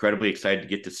 I'm incredibly excited to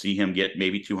get to see him get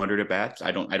maybe 200 at bats.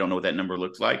 I don't know what that number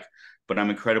looks like, but I'm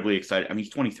incredibly excited. I mean,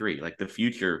 he's 23. Like the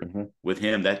future Mm-hmm. with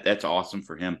him, that's awesome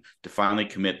for him to finally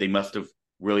commit. They must have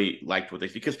really liked what they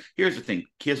see. Because here's the thing: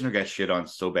 Kisner got shit on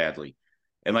so badly,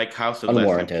 and like Kyle said last time,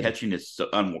 Unwarranted. catching is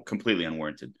completely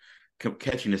unwarranted.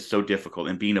 Catching is so difficult,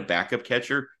 and being a backup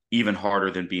catcher even harder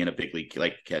than being a big league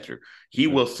like catcher. He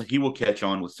will catch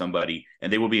on with somebody,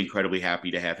 and they will be incredibly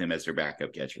happy to have him as their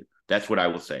backup catcher. That's what I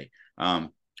will say. I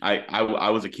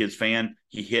was a Kids fan.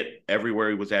 He hit everywhere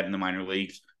he was at in the minor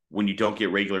leagues. When you don't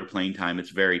get regular playing time, it's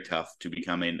very tough to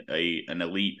become an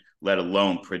elite, let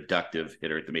alone productive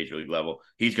hitter at the major league level.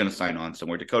 He's going to sign on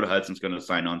somewhere. Dakota Hudson's going to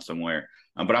sign on somewhere.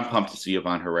 But I'm pumped to see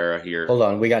Ivan Herrera here. Hold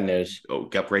on, we got news. Oh,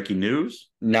 got breaking news?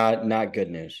 Not good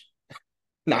news.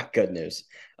 Not good news.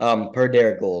 Per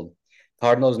Derek Gould,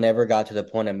 Cardinals never got to the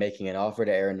point of making an offer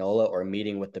to Aaron Nola or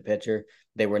meeting with the pitcher.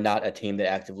 They were not a team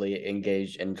that actively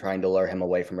engaged in trying to lure him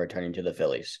away from returning to the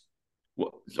Phillies.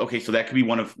 Well, okay, so that could be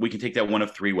we can take that one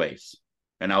of three ways.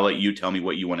 And I'll let you tell me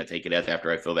what you want to take it as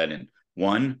after I fill that in.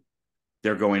 One,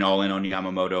 they're going all in on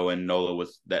Yamamoto, and Nola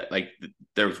was that like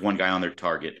there was one guy on their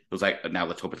target. It was like, now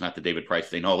let's hope it's not the David Price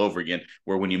thing all over again,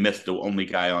 where when you miss the only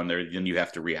guy on there, then you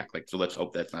have to react. Like, so let's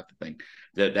hope that's not the thing.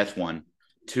 That's one.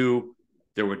 Two,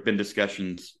 there would have been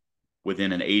discussions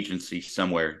within an agency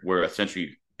somewhere where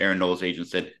essentially Aaron Nola's agent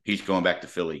said he's going back to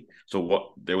Philly. So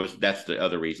what there was that's the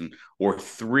other reason. Or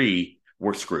three,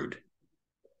 we're screwed.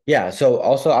 Yeah. So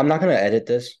also, I'm not going to edit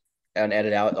this and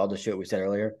edit out all the shit we said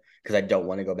earlier because I don't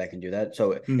want to go back and do that.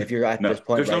 So if you're at No, this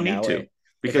point there's no right need now, to if you're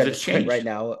because at it's this point right changed.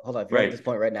 now, hold on. If you're at Right. this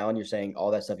point right now and you're saying all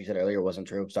that stuff you said earlier wasn't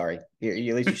true, sorry. At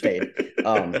least you stayed.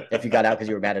 If you got out because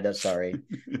you were mad at us, sorry.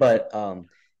 But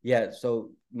yeah.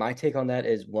 So my take on that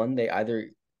is one, they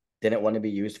either didn't want to be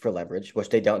used for leverage, which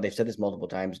they don't. They've said this multiple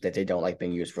times that they don't like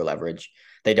being used for leverage.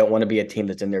 They don't want to be a team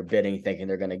that's in there bidding, thinking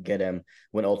they're going to get him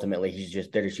when ultimately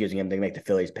they're just using him to make the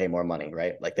Phillies pay more money,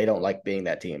 right? Like they don't like being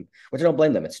that team, which I don't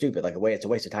blame them. It's stupid. Like it's a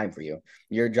waste of time for you.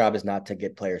 Your job is not to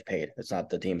get players paid. It's not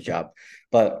the team's job.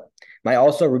 But my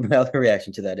other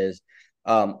reaction to that is,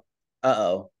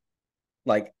 oh,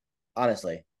 like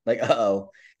honestly, like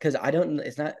because I don't.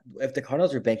 It's not if the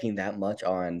Cardinals are banking that much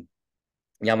on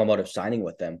Yamamoto signing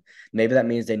with them. Maybe that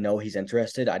means they know he's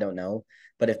interested. I don't know.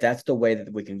 But if that's the way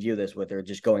that we can view this, with they're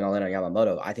just going all in on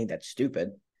Yamamoto, I think that's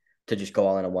stupid to just go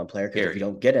all in on one player because if you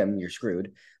Gary, don't get him, you're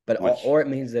screwed. But which or it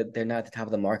means that they're not at the top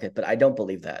of the market. But I don't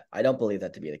believe that. I don't believe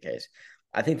that to be the case.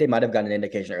 I think they might have gotten an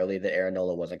indication early that Aaron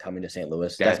Nola wasn't coming to St.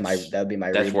 Louis. That would be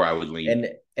my that's read. where I would lean.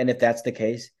 And if that's the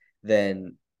case,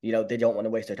 then they don't want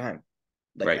to waste their time.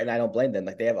 Like, Right. and I don't blame them.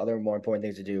 Like they have other more important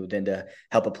things to do than to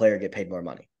help a player get paid more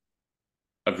money.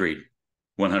 Agreed.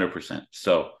 100%.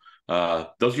 So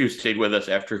those of you who stayed with us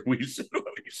after we said what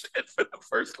we said for the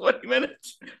first 20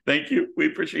 minutes, thank you. We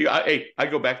appreciate you. I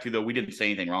go back to, though, we didn't say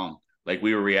anything wrong. Like,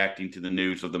 we were reacting to the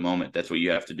news of the moment. That's what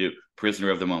you have to do. Prisoner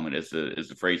of the moment is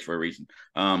the phrase for a reason.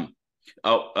 One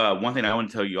thing I want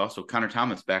to tell you also, Connor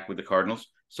Thomas back with the Cardinals.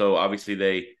 So obviously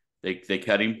they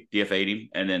cut him, DFA'd him,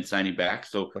 and then signed him back.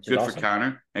 So Which is good for awesome.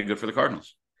 Connor and good for the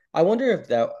Cardinals. I wonder if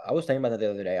that I was thinking about that the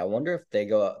other day. I wonder if they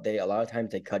a lot of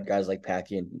times they cut guys like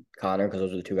Packy and Connor because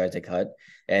those are the two guys they cut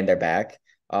and they're back.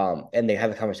 And they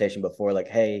have a conversation before like,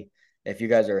 hey, if you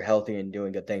guys are healthy and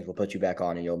doing good things, we'll put you back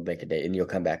on and you'll make a date and you'll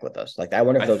come back with us. Like I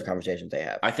wonder if I those th- are conversations they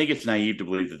have. I think it's naive to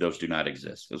believe that those do not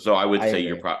exist. So I would I say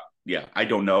agree. yeah, I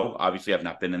don't know. Obviously, I've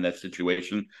not been in that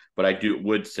situation, but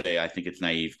would say I think it's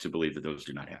naive to believe that those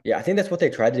do not happen. Yeah, I think that's what they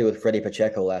tried to do with Freddie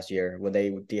Pacheco last year when they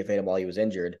DFA'd him while he was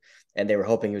injured, and they were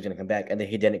hoping he was going to come back, and then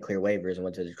he didn't clear waivers and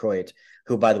went to Detroit,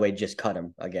 who by the way just cut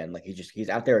him again. Like he's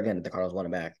out there again. The Cardinals want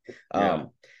him back. Yeah,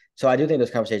 So I do think those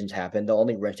conversations happen. The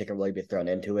only wrench that can really be thrown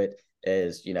into it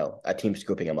is a team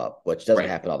scooping him up, which doesn't right,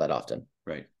 happen all that often.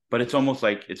 right. But it's almost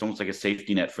like a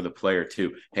safety net for the player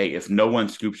too. Hey, if no one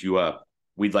scoops you up,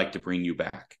 we'd like to bring you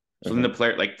back. So then the Mm-hmm.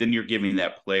 player, like, then you're giving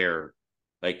that player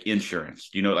like insurance.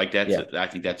 Like Yeah, I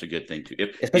think that's a good thing too.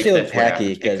 If especially with that's what Packy, happens,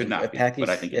 it because could not be, but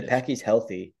I think it If is. Packy's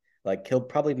healthy, like he'll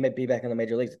probably be back in the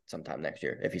major leagues sometime next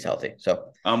year if he's healthy.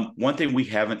 So One thing we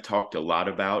haven't talked a lot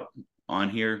about on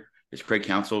here is Craig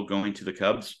Counsell going to the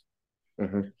Cubs.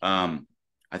 mhm. Um,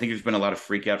 I think there's been a lot of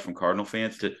freak out from Cardinal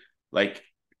fans to like.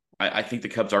 I think the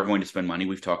Cubs are going to spend money.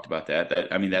 We've talked about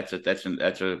that. I mean, that's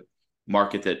a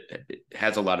market that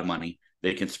has a lot of money.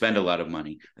 They can spend a lot of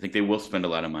money. I think they will spend a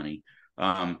lot of money.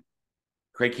 Um,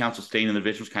 Craig Counsell staying in the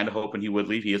division was kind of hoping he would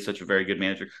leave. He is such a very good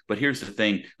manager. But here's the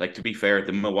thing: like, to be fair,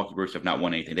 the Milwaukee Brewers have not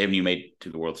won anything. They haven't even made it to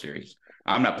the World Series.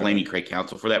 I'm not blaming Craig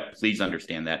Counsell for that. Please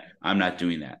understand that. I'm not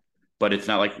doing that. But it's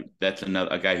not like that's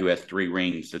a guy who has 3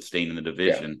 rings that's staying in the Yeah.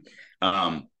 division.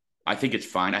 I think it's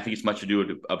fine. I think it's much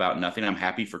ado about nothing. I'm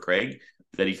happy for Craig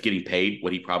that he's getting paid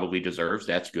what he probably deserves.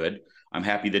 That's good. I'm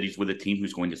happy that he's with a team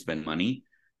who's going to spend money.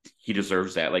 He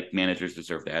deserves that. Like, managers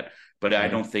deserve that. But I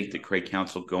don't think that Craig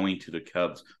Counsell going to the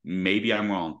Cubs, maybe I'm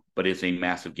wrong, but it's a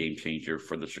massive game changer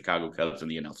for the Chicago Cubs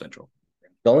and the NL Central.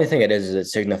 The only thing it is it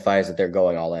signifies that they're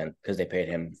going all in because they paid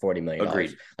him $40 million.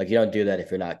 Agreed. Like you don't do that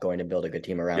if you're not going to build a good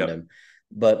team around Yep. him.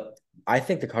 But I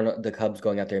think the Cubs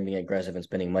going out there and being aggressive and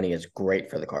spending money is great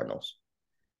for the Cardinals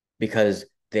because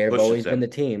they've Pushes always been the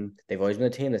them. team. They've always been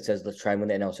the team that says let's try and win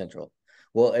the NL Central.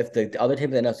 Well, if the other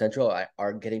teams in the NL Central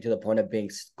are getting to the point of being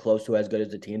close to as good as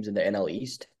the teams in the NL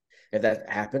East, if that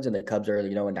happens and the Cubs are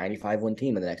a 95 win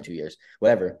team in the next 2 years,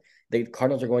 whatever, the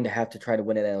Cardinals are going to have to try to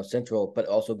win an NL Central, but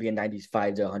also be a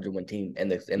 95 to 100 win team in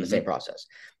the same Mm-hmm. process.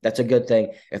 That's a good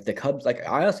thing. If the Cubs, like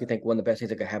I honestly think one of the best things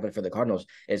that could happen for the Cardinals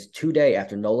is today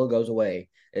after Nola goes away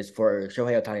is for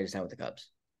Shohei Ohtani to sign with the Cubs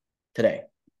today.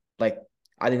 Like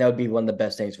I think that would be one of the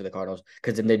best things for the Cardinals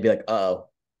because then they'd be like, oh,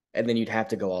 and then you'd have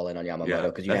to go all in on Yamamoto Yeah,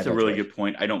 because you that's have a no really choice. good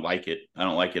point. I don't like it. I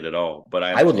don't like it at all, but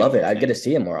I I would understand love what it. you're I'd get to saying.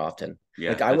 see him more often.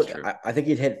 Like Yeah, I that's would, true. I think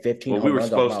he'd hit 15 Well, we home were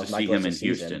runs off supposed to Miles see Michaels him this in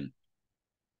season. Houston.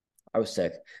 I was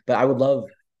sick, but I would love.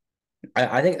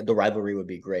 I think the rivalry would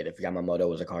be great if Yamamoto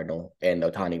was a Cardinal and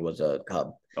Otani was a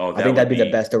Cub. Oh, I that think would that'd be the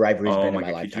be. best the rivalry's Oh been in my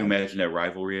my God, could you lifetime. imagine that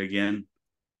rivalry again?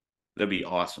 That'd be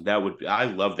awesome. That would. I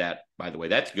love that. By the way,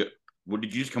 that's good. What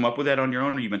did you just come up with that on your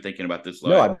own, or you've been thinking about this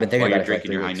No, like I've been thinking while about you're it for like drinking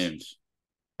three your high weeks. noons?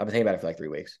 I've been thinking about it for like 3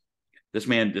 weeks. This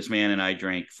man and I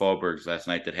drank Fallbergs last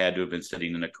night that had to have been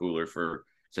sitting in a cooler for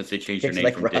since they changed their It's name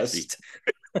like from Dixie. rust.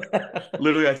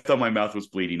 Literally, I thought my mouth was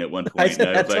bleeding at one I point, and said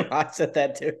I was that like, to I said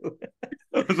that too.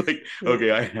 I was like,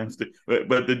 okay, I have to.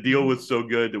 But the deal was so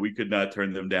good that we could not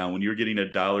turn them down. When you were getting a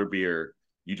dollar beer,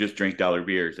 you just drink dollar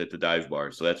beers at the dive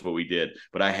bar. So that's what we did.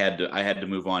 But I had to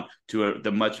move on to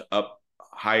the much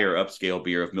higher upscale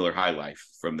beer of Miller High Life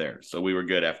from there. So we were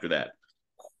good after that.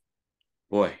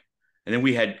 Boy. And then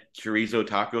we had chorizo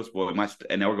tacos. Boy,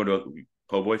 and now we're going to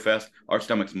Po' Boy Fest. Our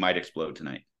stomachs might explode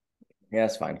tonight. Yeah,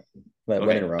 that's fine. But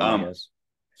when in Okay. Rome, I guess.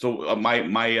 So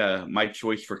my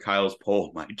choice for Kyle's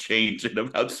poll might change in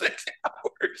about 6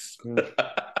 hours. Well,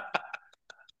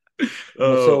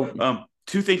 Oh, so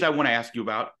two things I want to ask you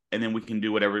about, and then we can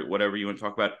do whatever you want to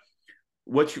talk about.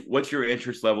 What's your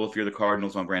interest level if you're the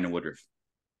Cardinals on Brandon Woodruff?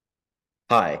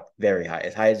 high, very high,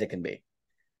 as high as it can be.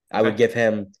 I would Okay, give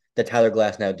him the Tyler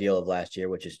Glasnow deal of last year,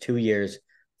 which is 2 years,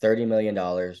 $30 million.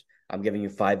 I'm giving you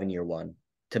five in year one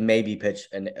to maybe pitch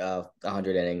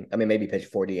 100 inning. I mean, maybe pitch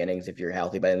 40 innings if you're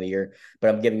healthy by the end of the year. But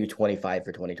I'm giving you 25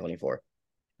 for 2024.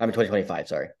 I mean 2025.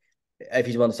 Sorry. If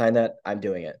he's willing to sign that, I'm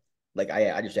doing it. Like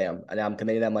I just am, and I'm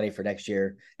committing that money for next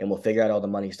year, and we'll figure out all the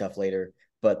money stuff later.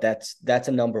 But that's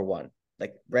a number one.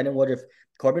 Like Brandon Woodruff,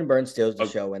 Corbin Burns steals the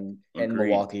show in agreed.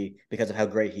 Milwaukee because of how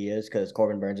great he is. Because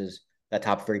Corbin Burns is a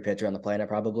top three pitcher on the planet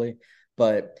probably.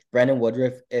 But Brandon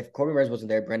Woodruff, if Corbin Burns wasn't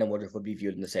there, Brandon Woodruff would be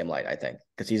viewed in the same light. I think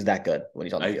because he's that good when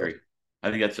he's on I the field. agree.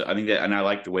 I think that, and I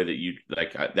like the way that you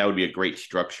like that would be a great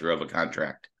structure of a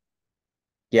contract,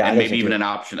 Yeah, I and think maybe so even too. an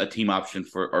option, a team option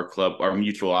for our club, our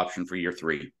mutual option for year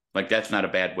three. Like that's not a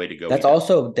bad way to go That's either.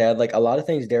 also Dad. Like a lot of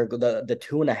things there. The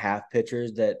 2.5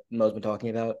 pitchers that Mo's been talking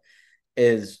about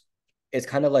is it's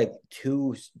kind of like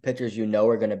two pitchers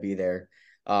are going to be there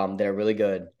that are really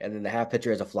good, and then the half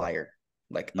pitcher is a flyer,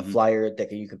 like a Mm-hmm. flyer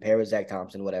that you compare with Zach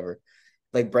Thompson, whatever.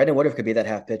 Like Brandon Woodruff could be that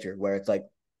half pitcher where it's like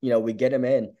we get him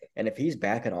in, and if he's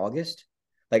back in August,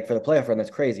 like for the playoff run, that's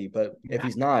crazy. But if Yeah.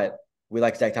 he's not, we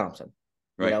like Zach Thompson,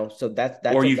 Right. so that's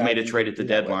Or a you've guy made a that you trade can at the do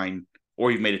that with. deadline,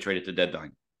 or you've made a trade at the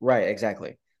deadline. Right,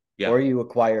 exactly. Yeah. Or you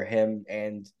acquire him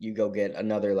and you go get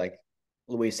another like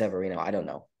Luis Severino. I don't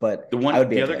know, but The I one, would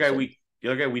be interested. the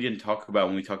other guy we didn't talk about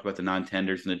when we talked about the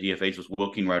non-tenders and the DFAs was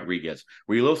Wilking Rodriguez.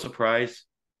 Were you a little surprised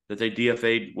that they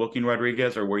DFA'd Wilking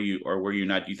Rodriguez, or were you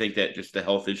not? Do you think that just the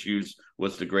health issues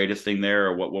was the greatest thing there,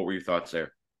 or what were your thoughts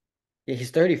there? Yeah,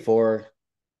 he's 34.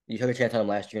 You took a chance on him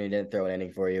last year and he didn't throw an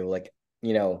inning for you. Like,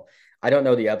 you know, I don't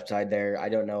know the upside there. I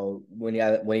don't know when he's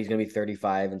going to be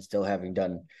 35 and still having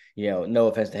done, no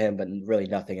offense to him, but really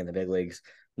nothing in the big leagues.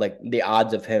 Like the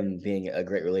odds of him being a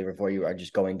great reliever for you are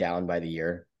just going down by the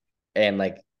year. And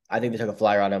like, I think they took a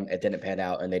flyer on him. It didn't pan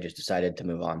out and they just decided to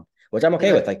move on, which I'm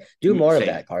okay with. Okay, Like, do more of same,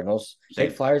 that, Cardinals. Take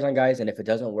same. flyers on guys. And if it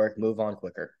doesn't work, move on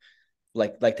quicker.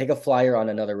 Like take a flyer on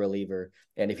another reliever,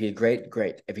 and if he's great,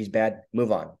 great. If he's bad, move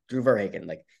on. Drew Verhagen,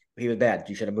 like if he was bad,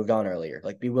 you should have moved on earlier.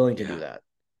 Like be willing to do Yeah, that.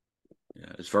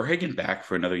 yeah. Is Verhagen back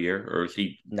for another year, or is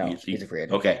he? No, Is he's a he free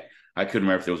agent. okay? I couldn't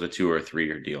remember if there was a 2 or a 3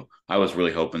 year deal. I was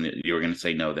really hoping that you were going to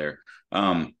say no there.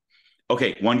 Um,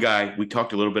 okay, one guy we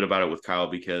talked a little bit about it with Kyle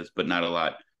but not a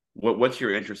lot. What's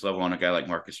your interest level on a guy like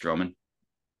Marcus Stroman?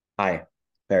 High,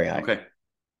 very high. Okay,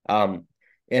 Um,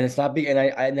 and it's not big. And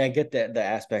I get the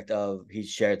aspect of he's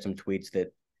shared some tweets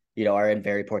that are in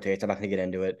very poor taste. I'm not going to get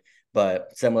into it,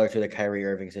 but similar to the Kyrie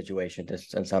Irving situation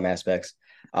in some aspects.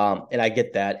 And I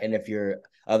get that. And if you're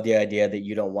of the idea that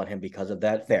you don't want him because of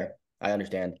that, fair. I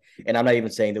understand. And I'm not even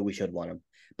saying that we should want him,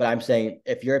 but I'm saying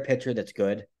if you're a pitcher that's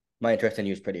good, my interest in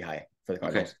you is pretty high for the okay.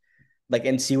 Cardinals. Like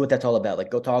and see what that's all about.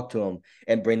 Like go talk to him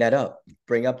and bring that up.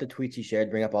 Bring up the tweets he shared,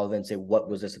 bring up all of it and say, what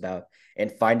was this about?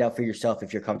 And find out for yourself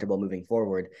if you're comfortable moving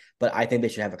forward. But I think they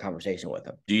should have a conversation with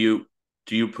him. Do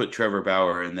you put Trevor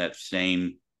Bauer in that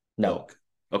same No. ilk?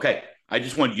 Okay, I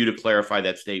just wanted you to clarify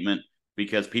that statement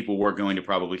because people were going to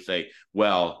probably say,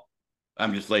 "Well,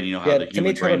 I'm just letting you know how Yeah, the to me,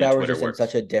 human Trevor brain and Bauer is Twitter just in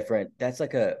such works." a different that's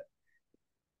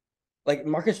like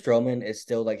Marcus Stroman is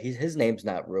still like his name's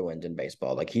not ruined in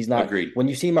baseball. Like he's not Agreed. when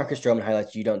you see Marcus Stroman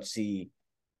highlights, you don't see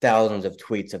thousands of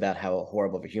tweets about how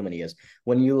horrible of a human he is.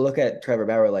 When you look at Trevor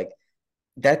Bauer, like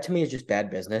That to me is just bad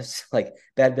business. Like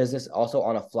bad business also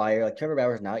on a flyer. Like Trevor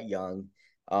Bauer's not young.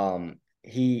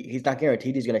 He's not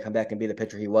guaranteed he's gonna come back and be the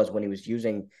pitcher he was when he was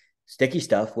using sticky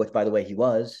stuff, which by the way he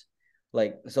was.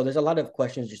 Like so there's a lot of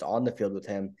questions just on the field with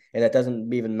him, and that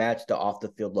doesn't even match the off the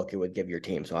field look it would give your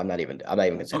team. So I'm not even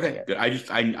considering Okay, it. good.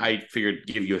 I figured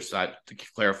give you a shot to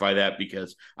clarify that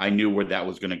because I knew where that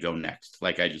was going to go next.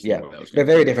 Like I just knew Yeah. where that was They're going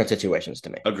to very go. different situations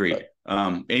to me. Agreed.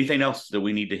 But Anything else that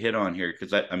we need to hit on here?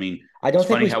 Because I mean, I it's don't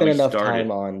think funny we how spent we enough time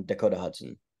started. on Dakota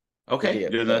Hudson, Okay,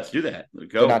 then let's do that. the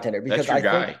Go. non-tender That's because your I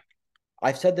think guy.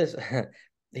 I've said this.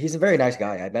 He's a very nice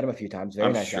guy. I've met him a few times. Very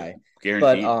I'm nice sure, guy. But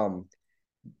guaranteed. to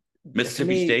Mississippi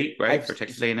me, State, right, or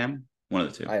Texas A&M? One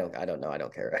of the two. I don't know. I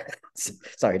don't care.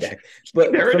 Sorry, Dak.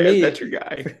 But There it is. That's your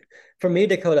guy. for me,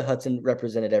 Dakota Hudson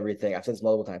represented everything. I've said this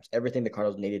multiple times. Everything the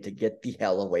Cardinals needed to get the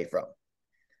hell away from.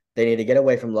 They need to get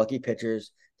away from lucky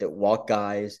pitchers that walk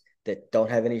guys that don't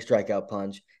have any strikeout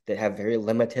punch, that have very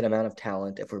limited amount of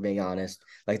talent. If we're being honest,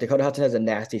 like Dakota Hudson has a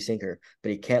nasty sinker, but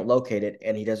he can't locate it,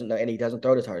 and he doesn't know, and he doesn't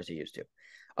throw it as hard as he used to.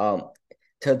 Um,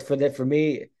 for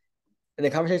me, and the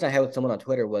conversation I had with someone on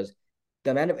Twitter was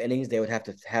the amount of innings they would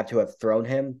have thrown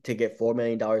him to get $4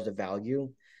 million of value.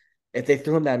 If they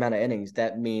threw him that amount of innings,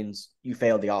 that means you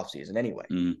failed the offseason anyway.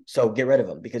 Mm. So get rid of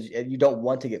him because you don't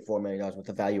want to get $4 million worth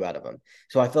of value out of him.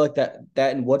 So I feel like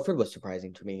that in Woodford was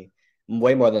surprising to me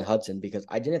way more than Hudson because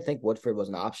I didn't think Woodford was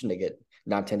an option to get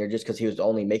non-tender just because he was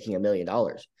only making $1 million.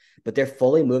 But they're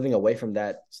fully moving away from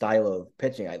that style of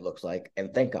pitching, it looks like,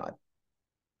 and thank God.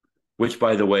 Which,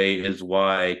 by the way, is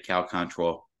why Cal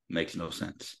Control makes no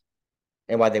sense.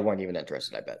 And why they weren't even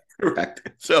interested, I bet. Correct.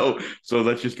 So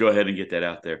let's just go ahead and get that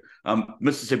out there.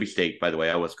 Mississippi State, by the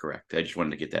way, I was correct. I just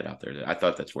wanted to get that out there. I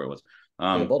thought that's where it was.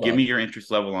 Yeah, Give me Bulldog. your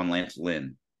interest level on Lance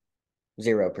Lynn.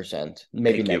 0%,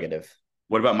 maybe Thank you. negative.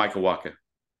 What about Michael Waka?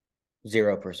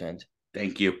 0%.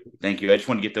 Thank you. Thank you. I just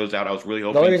want to get those out. I was really The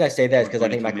only hoping reason I say that you is were because I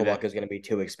going to think tell me Michael that. Walker is going to be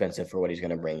too expensive for what he's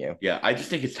going to bring you. Yeah, I just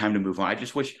think it's time to move on. I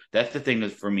just wish that's the thing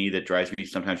that for me that drives me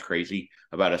sometimes crazy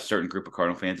about a certain group of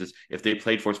Cardinal fans is if they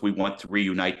played for us, we want to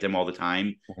reunite them all the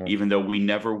time, Mhm. even though we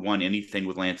never won anything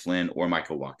with Lance Lynn or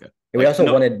Michael Waka. And Like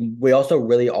no, we also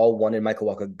really all wanted Michael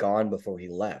Walker gone before he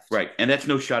left. right, and that's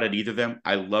no shot at either of them.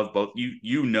 I love both.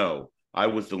 You know, I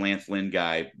was the Lance Lynn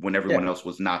guy when everyone Yeah, else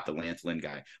was not the Lance Lynn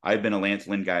guy. I've been a Lance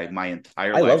Lynn guy my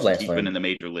entire I life love since Lance he's been Lynn. in the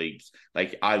major leagues.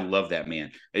 Like I love that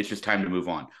man. It's just time to move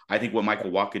on. I think what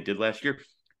Michael Waka did last year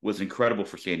was incredible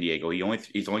for San Diego. He's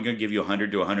only going to give you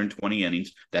 100 to 120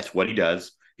 innings. That's what he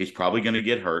does. He's probably going to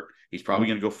get hurt. He's probably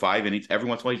Mhm. going to go 5 innings. Every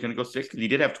once in a while, he's going to go six because he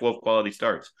did have 12 quality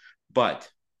starts. But,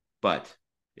 but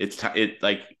it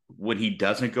like when he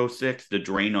doesn't go six, the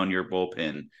drain on your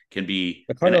bullpen can be.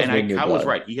 The And Cardinals I need new Cal was blood.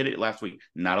 right. He hit it last week.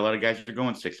 Not a lot of guys are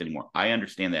going six anymore. I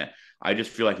understand that. I just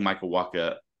feel like Michael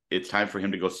Waka. It's time for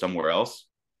him to go somewhere else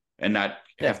and not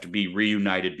Yeah, have to be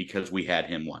reunited because we had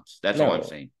him once. That's all I'm no.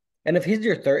 saying. And if he's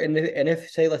your third, and if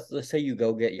say let's say you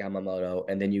go get Yamamoto,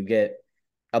 and then you get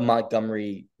a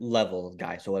Montgomery level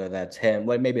guy, so whether that's him,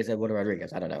 what maybe it's Eduardo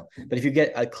Rodriguez, I don't know. But if you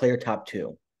get a clear top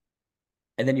two,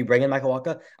 and then you bring in Michael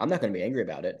Walker, I'm not going to be angry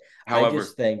about it. I However,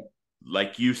 just think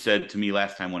like you said to me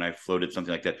last time when I floated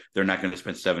something like that, they're not going to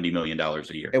spend $70 million a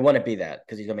year. it wouldn't be that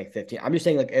because he's gonna make 15. I'm just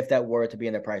saying, like, if that were to be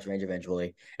in their price range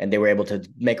eventually, and they were able to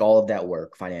make all of that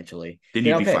work financially, Then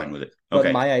then you'd be okay. fine with it. But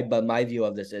Okay. my view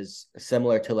of this is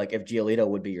similar to like if Giolito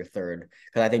would be your third,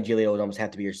 because I think Giolito would almost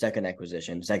have to be your second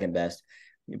acquisition, second best,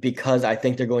 because I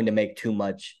think they're going to make too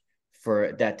much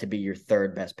for that to be your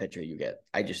third best pitcher you get.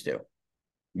 I just do.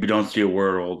 You don't see a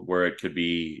world where it could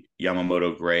be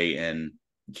Yamamoto, Gray, and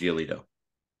Giolito.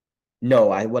 No,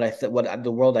 what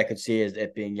the world I could see is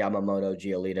it being Yamamoto,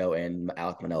 Giolito, and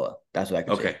Alek Manoah. That's what I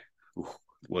could see. Okay.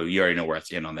 Well, you already know where I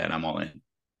stand on that. I'm all in.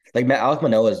 Like Alek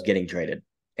Manoah is getting traded,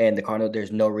 and the Cardinals.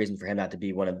 There's no reason for him not to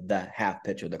be one of the half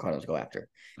pitcher the Cardinals go after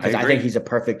I because I think agree. he's a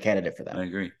perfect candidate for that. I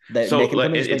agree. They So can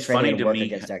come into spring it's training funny and to work me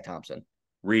against Zach Thompson.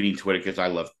 reading Twitter because I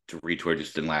love to read Twitter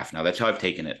just and laugh now. That's how I've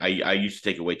taken it. I used to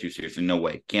take it way too seriously. No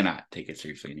way. Cannot take it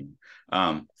seriously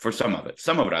anymore. For some of it.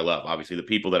 Some of it I love. Obviously, the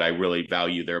people that I really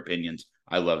value their opinions,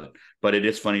 I love it. But it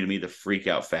is funny to me the freak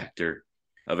out factor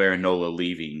of Aaron Nola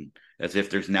leaving as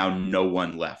if there's now no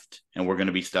one left and we're going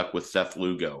to be stuck with Seth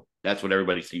Lugo. That's what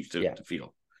everybody seems Yeah, to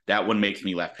feel. That one makes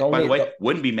me laugh. the By the only way, the,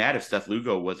 wouldn't be mad if Seth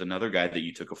Lugo was another guy that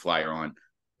you took a flyer on.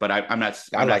 But I'm not.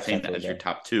 I I'm not like saying Seth that as your Lugo,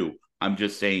 top two. I'm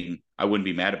just saying I wouldn't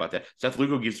be mad about that. Seth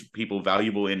Lugo gives people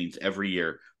valuable innings every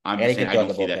year. I'm and just he saying can I throw in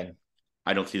don't the see that. bullpen.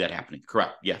 I don't see that happening.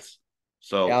 Correct. Yes.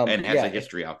 So and has a Yeah,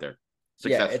 history out there,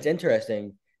 yeah, it's successful.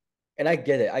 interesting, and I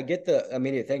get it. I get the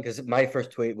immediate thing because my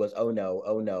first tweet was, "Oh no,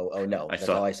 oh no, oh no." I That's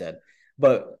all saw. I said.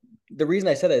 But the reason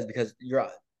I said that is because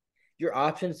your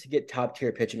options to get top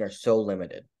tier pitching are so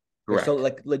limited. They're so Correct.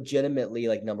 like legitimately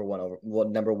like number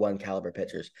one caliber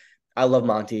pitchers. I love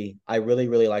Monty. I really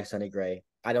really like Sonny Gray.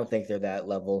 I don't think they're that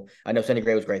level. I know Sonny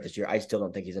Gray was great this year. I still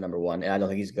don't think he's a number one, and I don't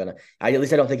think he's gonna. At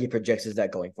least I don't think he projects as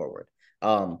that going forward.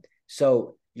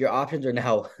 So your options are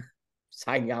now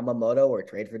sign Yamamoto or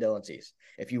trade for Dylan Cease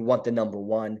if you want the number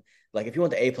one. Like if you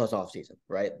want the A+ offseason,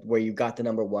 right? Where you got the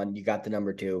number one, you got the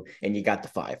number two, and you got the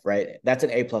five, right? That's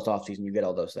an A+ offseason. You get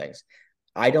all those things.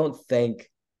 I don't think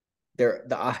they're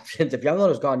the options. If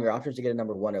Yamamoto's gone, your options to get a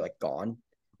number one are like gone.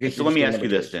 Okay, Like so you're let just me getting ask number you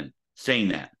this twos. then. Saying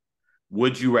that,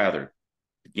 would you rather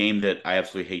the game that I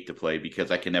absolutely hate to play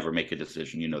because I can never make a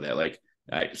decision? You know that, like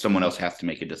someone Mhm. else has to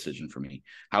make a decision for me.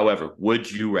 However, would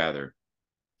you rather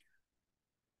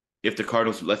if the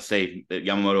Cardinals, let's say that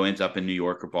Yamamoto ends up in New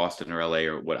York or Boston or LA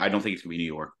or what? I don't think it's gonna be New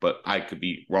York, but I could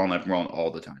be wrong. I'm wrong all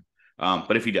the time.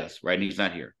 But if he does, right, and he's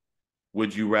not here,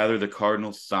 would you rather the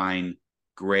Cardinals sign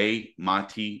Gray,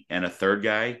 Monty, and a third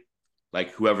guy,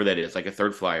 like whoever that is, like a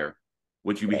third flyer?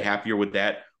 Would you be Right. happier with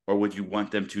that, or would you want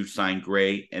them to sign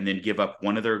Gray and then give up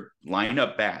one of their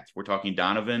lineup bats? We're talking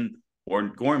Donovan or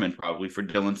Gorman probably for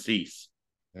Dylan Cease,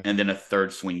 and Mhm. then a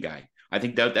third swing guy. I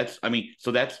think that's. I mean, so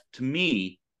that's to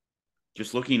me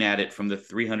just looking at it from the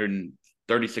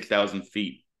 336,000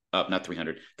 feet up, not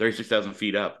 336,000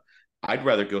 feet up. I'd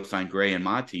rather go sign Gray and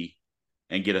Monty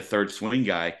and get a third swing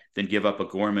guy than give up a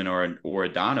Gorman or a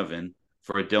Donovan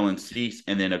for a Dylan Cease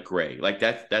and then a Gray. Like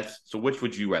that's so. Which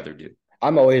would you rather do?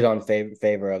 I'm always on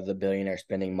favor of the billionaire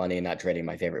spending money and not trading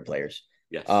my favorite players.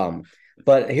 Yes, Um,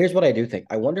 but here's what I do think.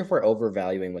 I wonder if we're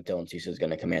overvaluing what Dylan Cease is going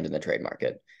to command in the trade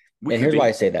market. we And could here's why I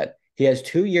be. say that. He has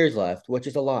 2 years left, which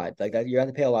is a lot. Like that, you have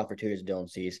to pay a lot for 2 years of Dylan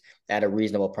Cease at a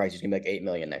reasonable price. He's gonna be like 8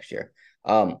 million next year.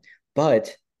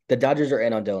 But the Dodgers are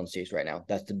in on Dylan Cease right now.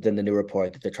 That's the new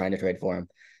report that they're trying to trade for him.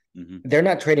 Mm-hmm. They're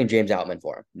not trading James Outman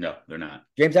for him. No, they're not.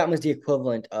 James Outman is the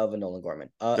equivalent of a Nolan Gorman,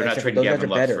 They're not except for trading those guys are Gavin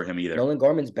Lux for better. him either. Nolan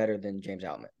Gorman's better than James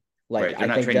Outman. Like Right? They're I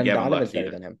not think trading Jen Gavin Donovan's Lux better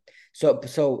either. than him.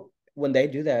 So when they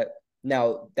do that,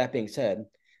 now that being said,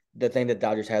 the thing that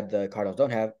Dodgers had the Cardinals don't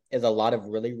have is a lot of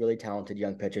really really talented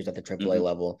young pitchers at the AAA Mm-hmm.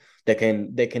 level that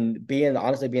can be in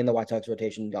honestly be in the White Sox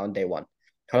rotation on day one.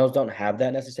 Cardinals don't have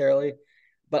that necessarily,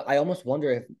 but I almost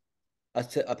wonder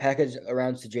if a package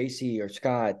around to JC or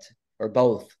Scott or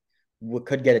both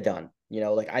could get it done.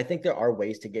 Like I think there are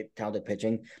ways to get talented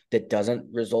pitching that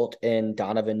doesn't result in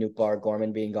Donovan, Nootbaar,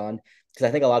 Gorman being gone. Because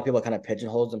I think a lot of people kind of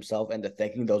pigeonhole themselves into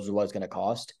thinking those are what's going to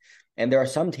cost. And there are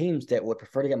some teams that would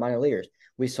prefer to get minor leaguers.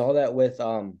 We saw that with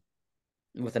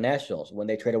the Nationals when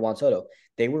they traded Juan Soto.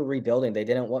 They were rebuilding. They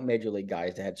didn't want major league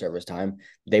guys that had service time.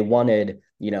 They wanted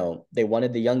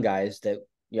the young guys that,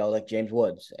 like James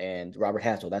Woods and Robert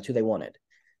Hassel. That's who they wanted. Mm-hmm.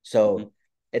 So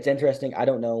it's interesting. I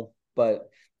don't know, but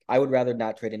I would rather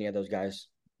not trade any of those guys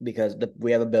because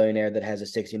we have a billionaire that has a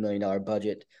 $60 million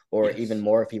budget or even Yes.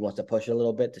 more if he wants to push it a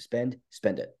little bit to spend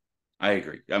it. I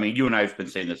agree. I mean, you and I have been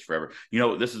saying this forever.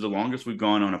 This is the longest we've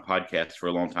gone on a podcast for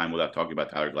a long time without talking about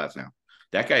Tyler Glass now.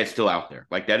 That guy is still out there.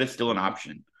 Like that is still an Mm-hmm.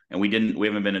 option. And we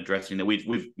haven't been addressing that. We've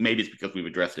maybe it's because we've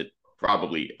addressed it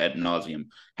probably ad nauseum.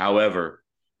 However,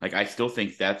 like I still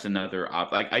think that's another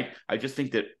like I just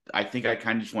think that I think I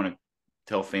kind of just want to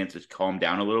tell fans to calm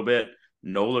down a little bit.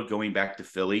 Nola going back to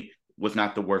Philly was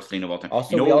not the worst thing of all time.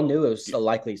 Also, we all knew it was a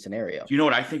likely scenario. Do you know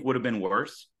what I think would have been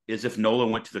worse is if Nola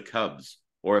went to the Cubs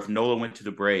or if Nola went to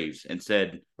the Braves and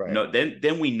said Right. no.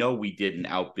 Then we know we didn't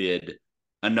outbid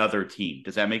another team.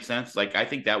 Does that make sense? Like I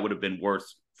think that would have been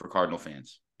worse for Cardinal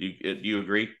fans. You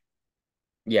agree?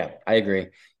 Yeah, I agree.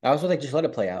 I also think just let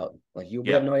it play out. Like we have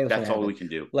Yeah, no idea what's gonna that's all we happen. can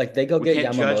do. Like they go We get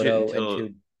can't judge it Yamamoto in until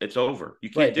two. it's over. You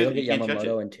can't Right, they do go it. You get can't judge it.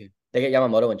 Yamamoto in two. They get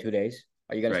Yamamoto in 2 days.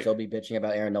 Are you gonna Right. still be bitching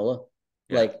about Aaron Nola?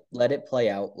 Yeah. Like, let it play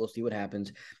out. We'll see what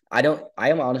happens. I don't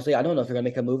know if they're gonna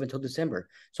make a move until December.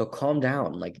 So calm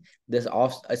down. Like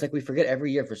it's like we forget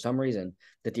every year for some reason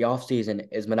that the off season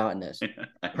is monotonous, I know.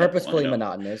 I purposefully know.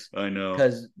 monotonous, I know.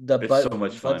 because the It's so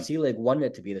much Bud fun. Selig wanted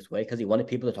it to be this way because he wanted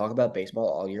people to talk about baseball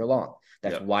all year long.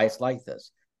 That's Yep. why it's like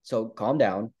this. So calm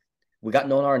down. We got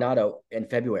Nolan Arenado in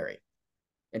February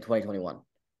in 2021.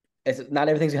 It's not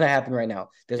everything's gonna happen right now.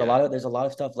 Yeah. There's a lot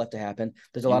of stuff left to happen.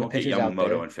 There's a You lot of won't get pitchers out Yamamoto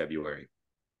there. in February.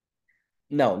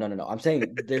 No, no, no, no. I'm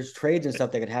saying there's trades and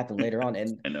stuff that could happen later on.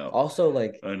 And I know. also,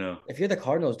 like, I know. if you're the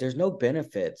Cardinals, there's no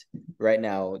benefit right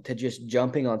now to just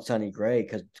jumping on Sonny Gray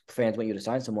because fans want you to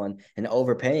sign someone and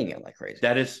overpaying it like crazy.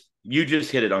 That is, you just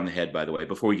hit it on the head, by the way,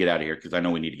 before we get out of here, because I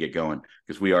know we need to get going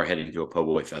because we are heading to a Po'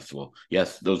 Boy festival.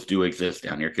 Yes, those do exist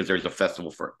down here because there's a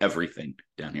festival for everything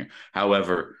down here.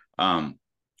 However,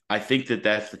 I think that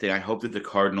that's the thing. I hope that the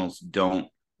Cardinals don't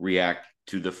react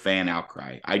to the fan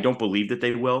outcry. I don't believe that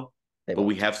they will. They but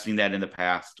we won't. have seen that in the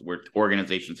past where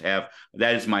organizations have.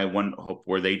 That is my one hope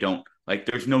where they don't like.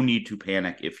 There's no need to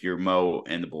panic if you're Mo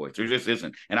and the boys. There just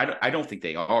isn't, and I don't think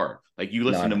they are. Like you No,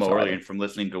 I listened to think Mo so earlier, either. and from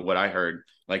listening to what I heard,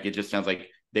 like it just sounds like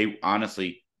they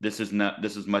honestly. This is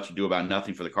much ado about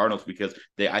nothing for the Cardinals because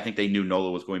I think they knew Nola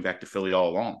was going back to Philly all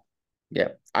along. Yeah,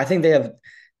 I think they have.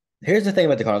 Here's the thing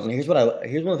about the Cardinals, and here's one of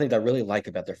the things I really like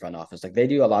about their front office. Like they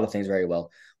do a lot of things very well.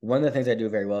 One of the things they do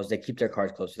very well is they keep their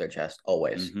cards close to their chest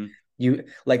always. Mm-hmm. You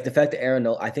like the fact that Aaron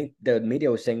Nola. I think the media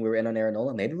was saying we were in on Aaron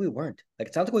Nola. Maybe we weren't. Like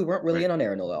it sounds like we weren't really Right. in on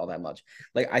Aaron Nola all that much.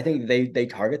 Like I think they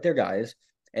target their guys,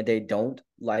 and they don't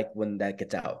like when that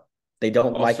gets out. They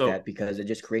don't like Also, that because it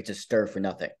just creates a stir for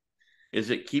nothing. is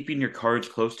it keeping your cards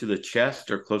close to the chest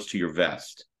or close to your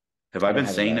vest? Have I I don't been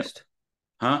have a saying it? vest.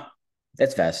 Huh?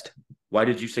 It's vest Why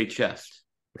did you say chest?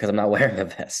 because I'm not wearing a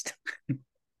vest.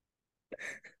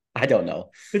 I don't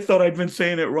know. I thought I'd been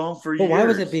saying it wrong for But why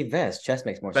was it years. be vest? Chest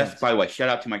makes more Best, by sense. the way, shout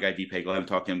out to my guy D Pagel. I haven't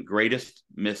talked to him. Greatest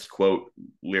misquote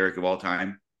lyric of all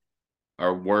time,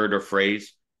 or word or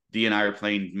phrase. D and I are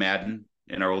playing Madden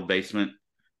in our old basement,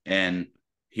 and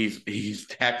he's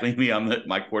tackling me on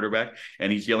my quarterback,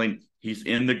 and he's yelling, "He's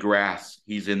in the grass.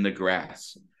 He's in the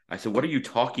grass." I said, "What are you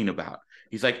talking about?"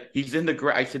 He's like, "He's in the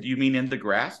grass." I said, "Do you mean in the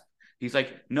grass?" He's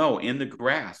like, "No, in the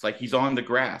grass. Like he's on the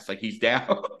grass. Like he's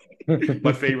down."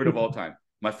 My favorite of all time.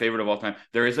 My favorite of all time.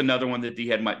 There is another one that D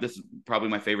had. This is probably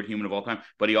my favorite human of all time.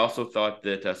 But he also thought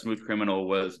that Smooth Criminal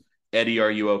was Eddie,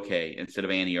 are you okay? Instead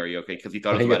of Annie, are you okay? Because he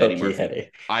thought it Are was you about Eddie okay, Murphy. Eddie?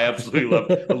 I absolutely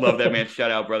love that man.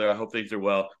 Shout out, brother. I hope things are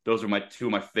well. Those are my two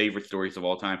of my favorite stories of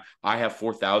all time. I have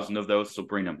 4,000 of those, so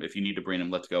bring them if you need to bring them.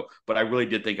 Let's go. But I really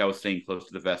did think I was staying close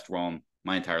to the vest wrong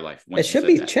my entire life. It Once you should said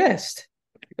be that, chest.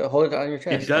 You hold it on your it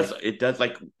chest. does. Like, It does.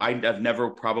 Like I've never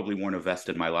probably worn a vest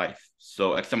in my life,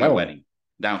 so except my no, wedding.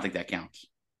 I don't think that counts.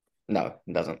 no,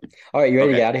 it doesn't. All right, you ready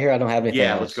to Okay. get out of here? I don't have anything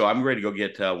Yeah, let's go. else. I'm ready to go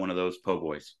get one of those po'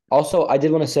 boys. Also, I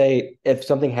did want to say if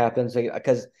something happens,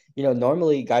 because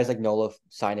normally guys like Nola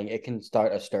signing, it can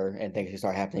start a stir and things can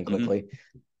start happening Mm-hmm. quickly.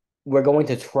 We're going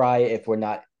to try if we're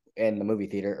not in the movie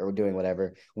theater or doing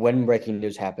whatever when breaking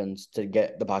news happens to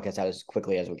get the podcast out as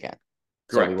quickly as we can.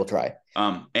 So we Correct. will try.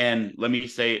 And let me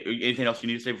say anything else you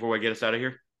need to say before I get us out of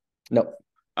here. No,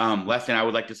 Last thing I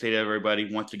would like to say to everybody,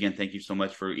 once again, thank you so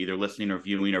much for either listening or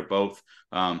viewing or both.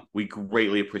 We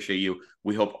greatly appreciate you.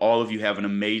 We hope all of you have an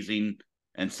amazing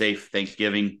and safe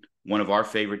Thanksgiving. One of our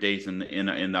favorite days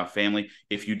in our family.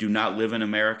 If you do not live in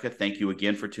America, thank you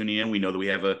again for tuning in. We know that we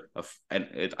have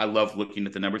I love looking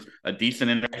at the numbers, a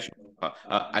decent international.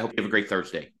 I hope you have a great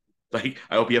Thursday. Like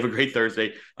I hope you have a great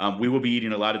Thursday. We will be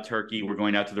eating a lot of turkey. We're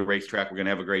going out to the racetrack. We're going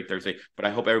to have a great Thursday. But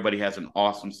I hope everybody has an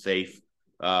awesome, safe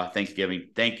Thanksgiving.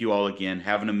 Thank you all again.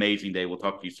 Have an amazing day. We'll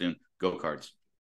talk to you soon. Go Cards.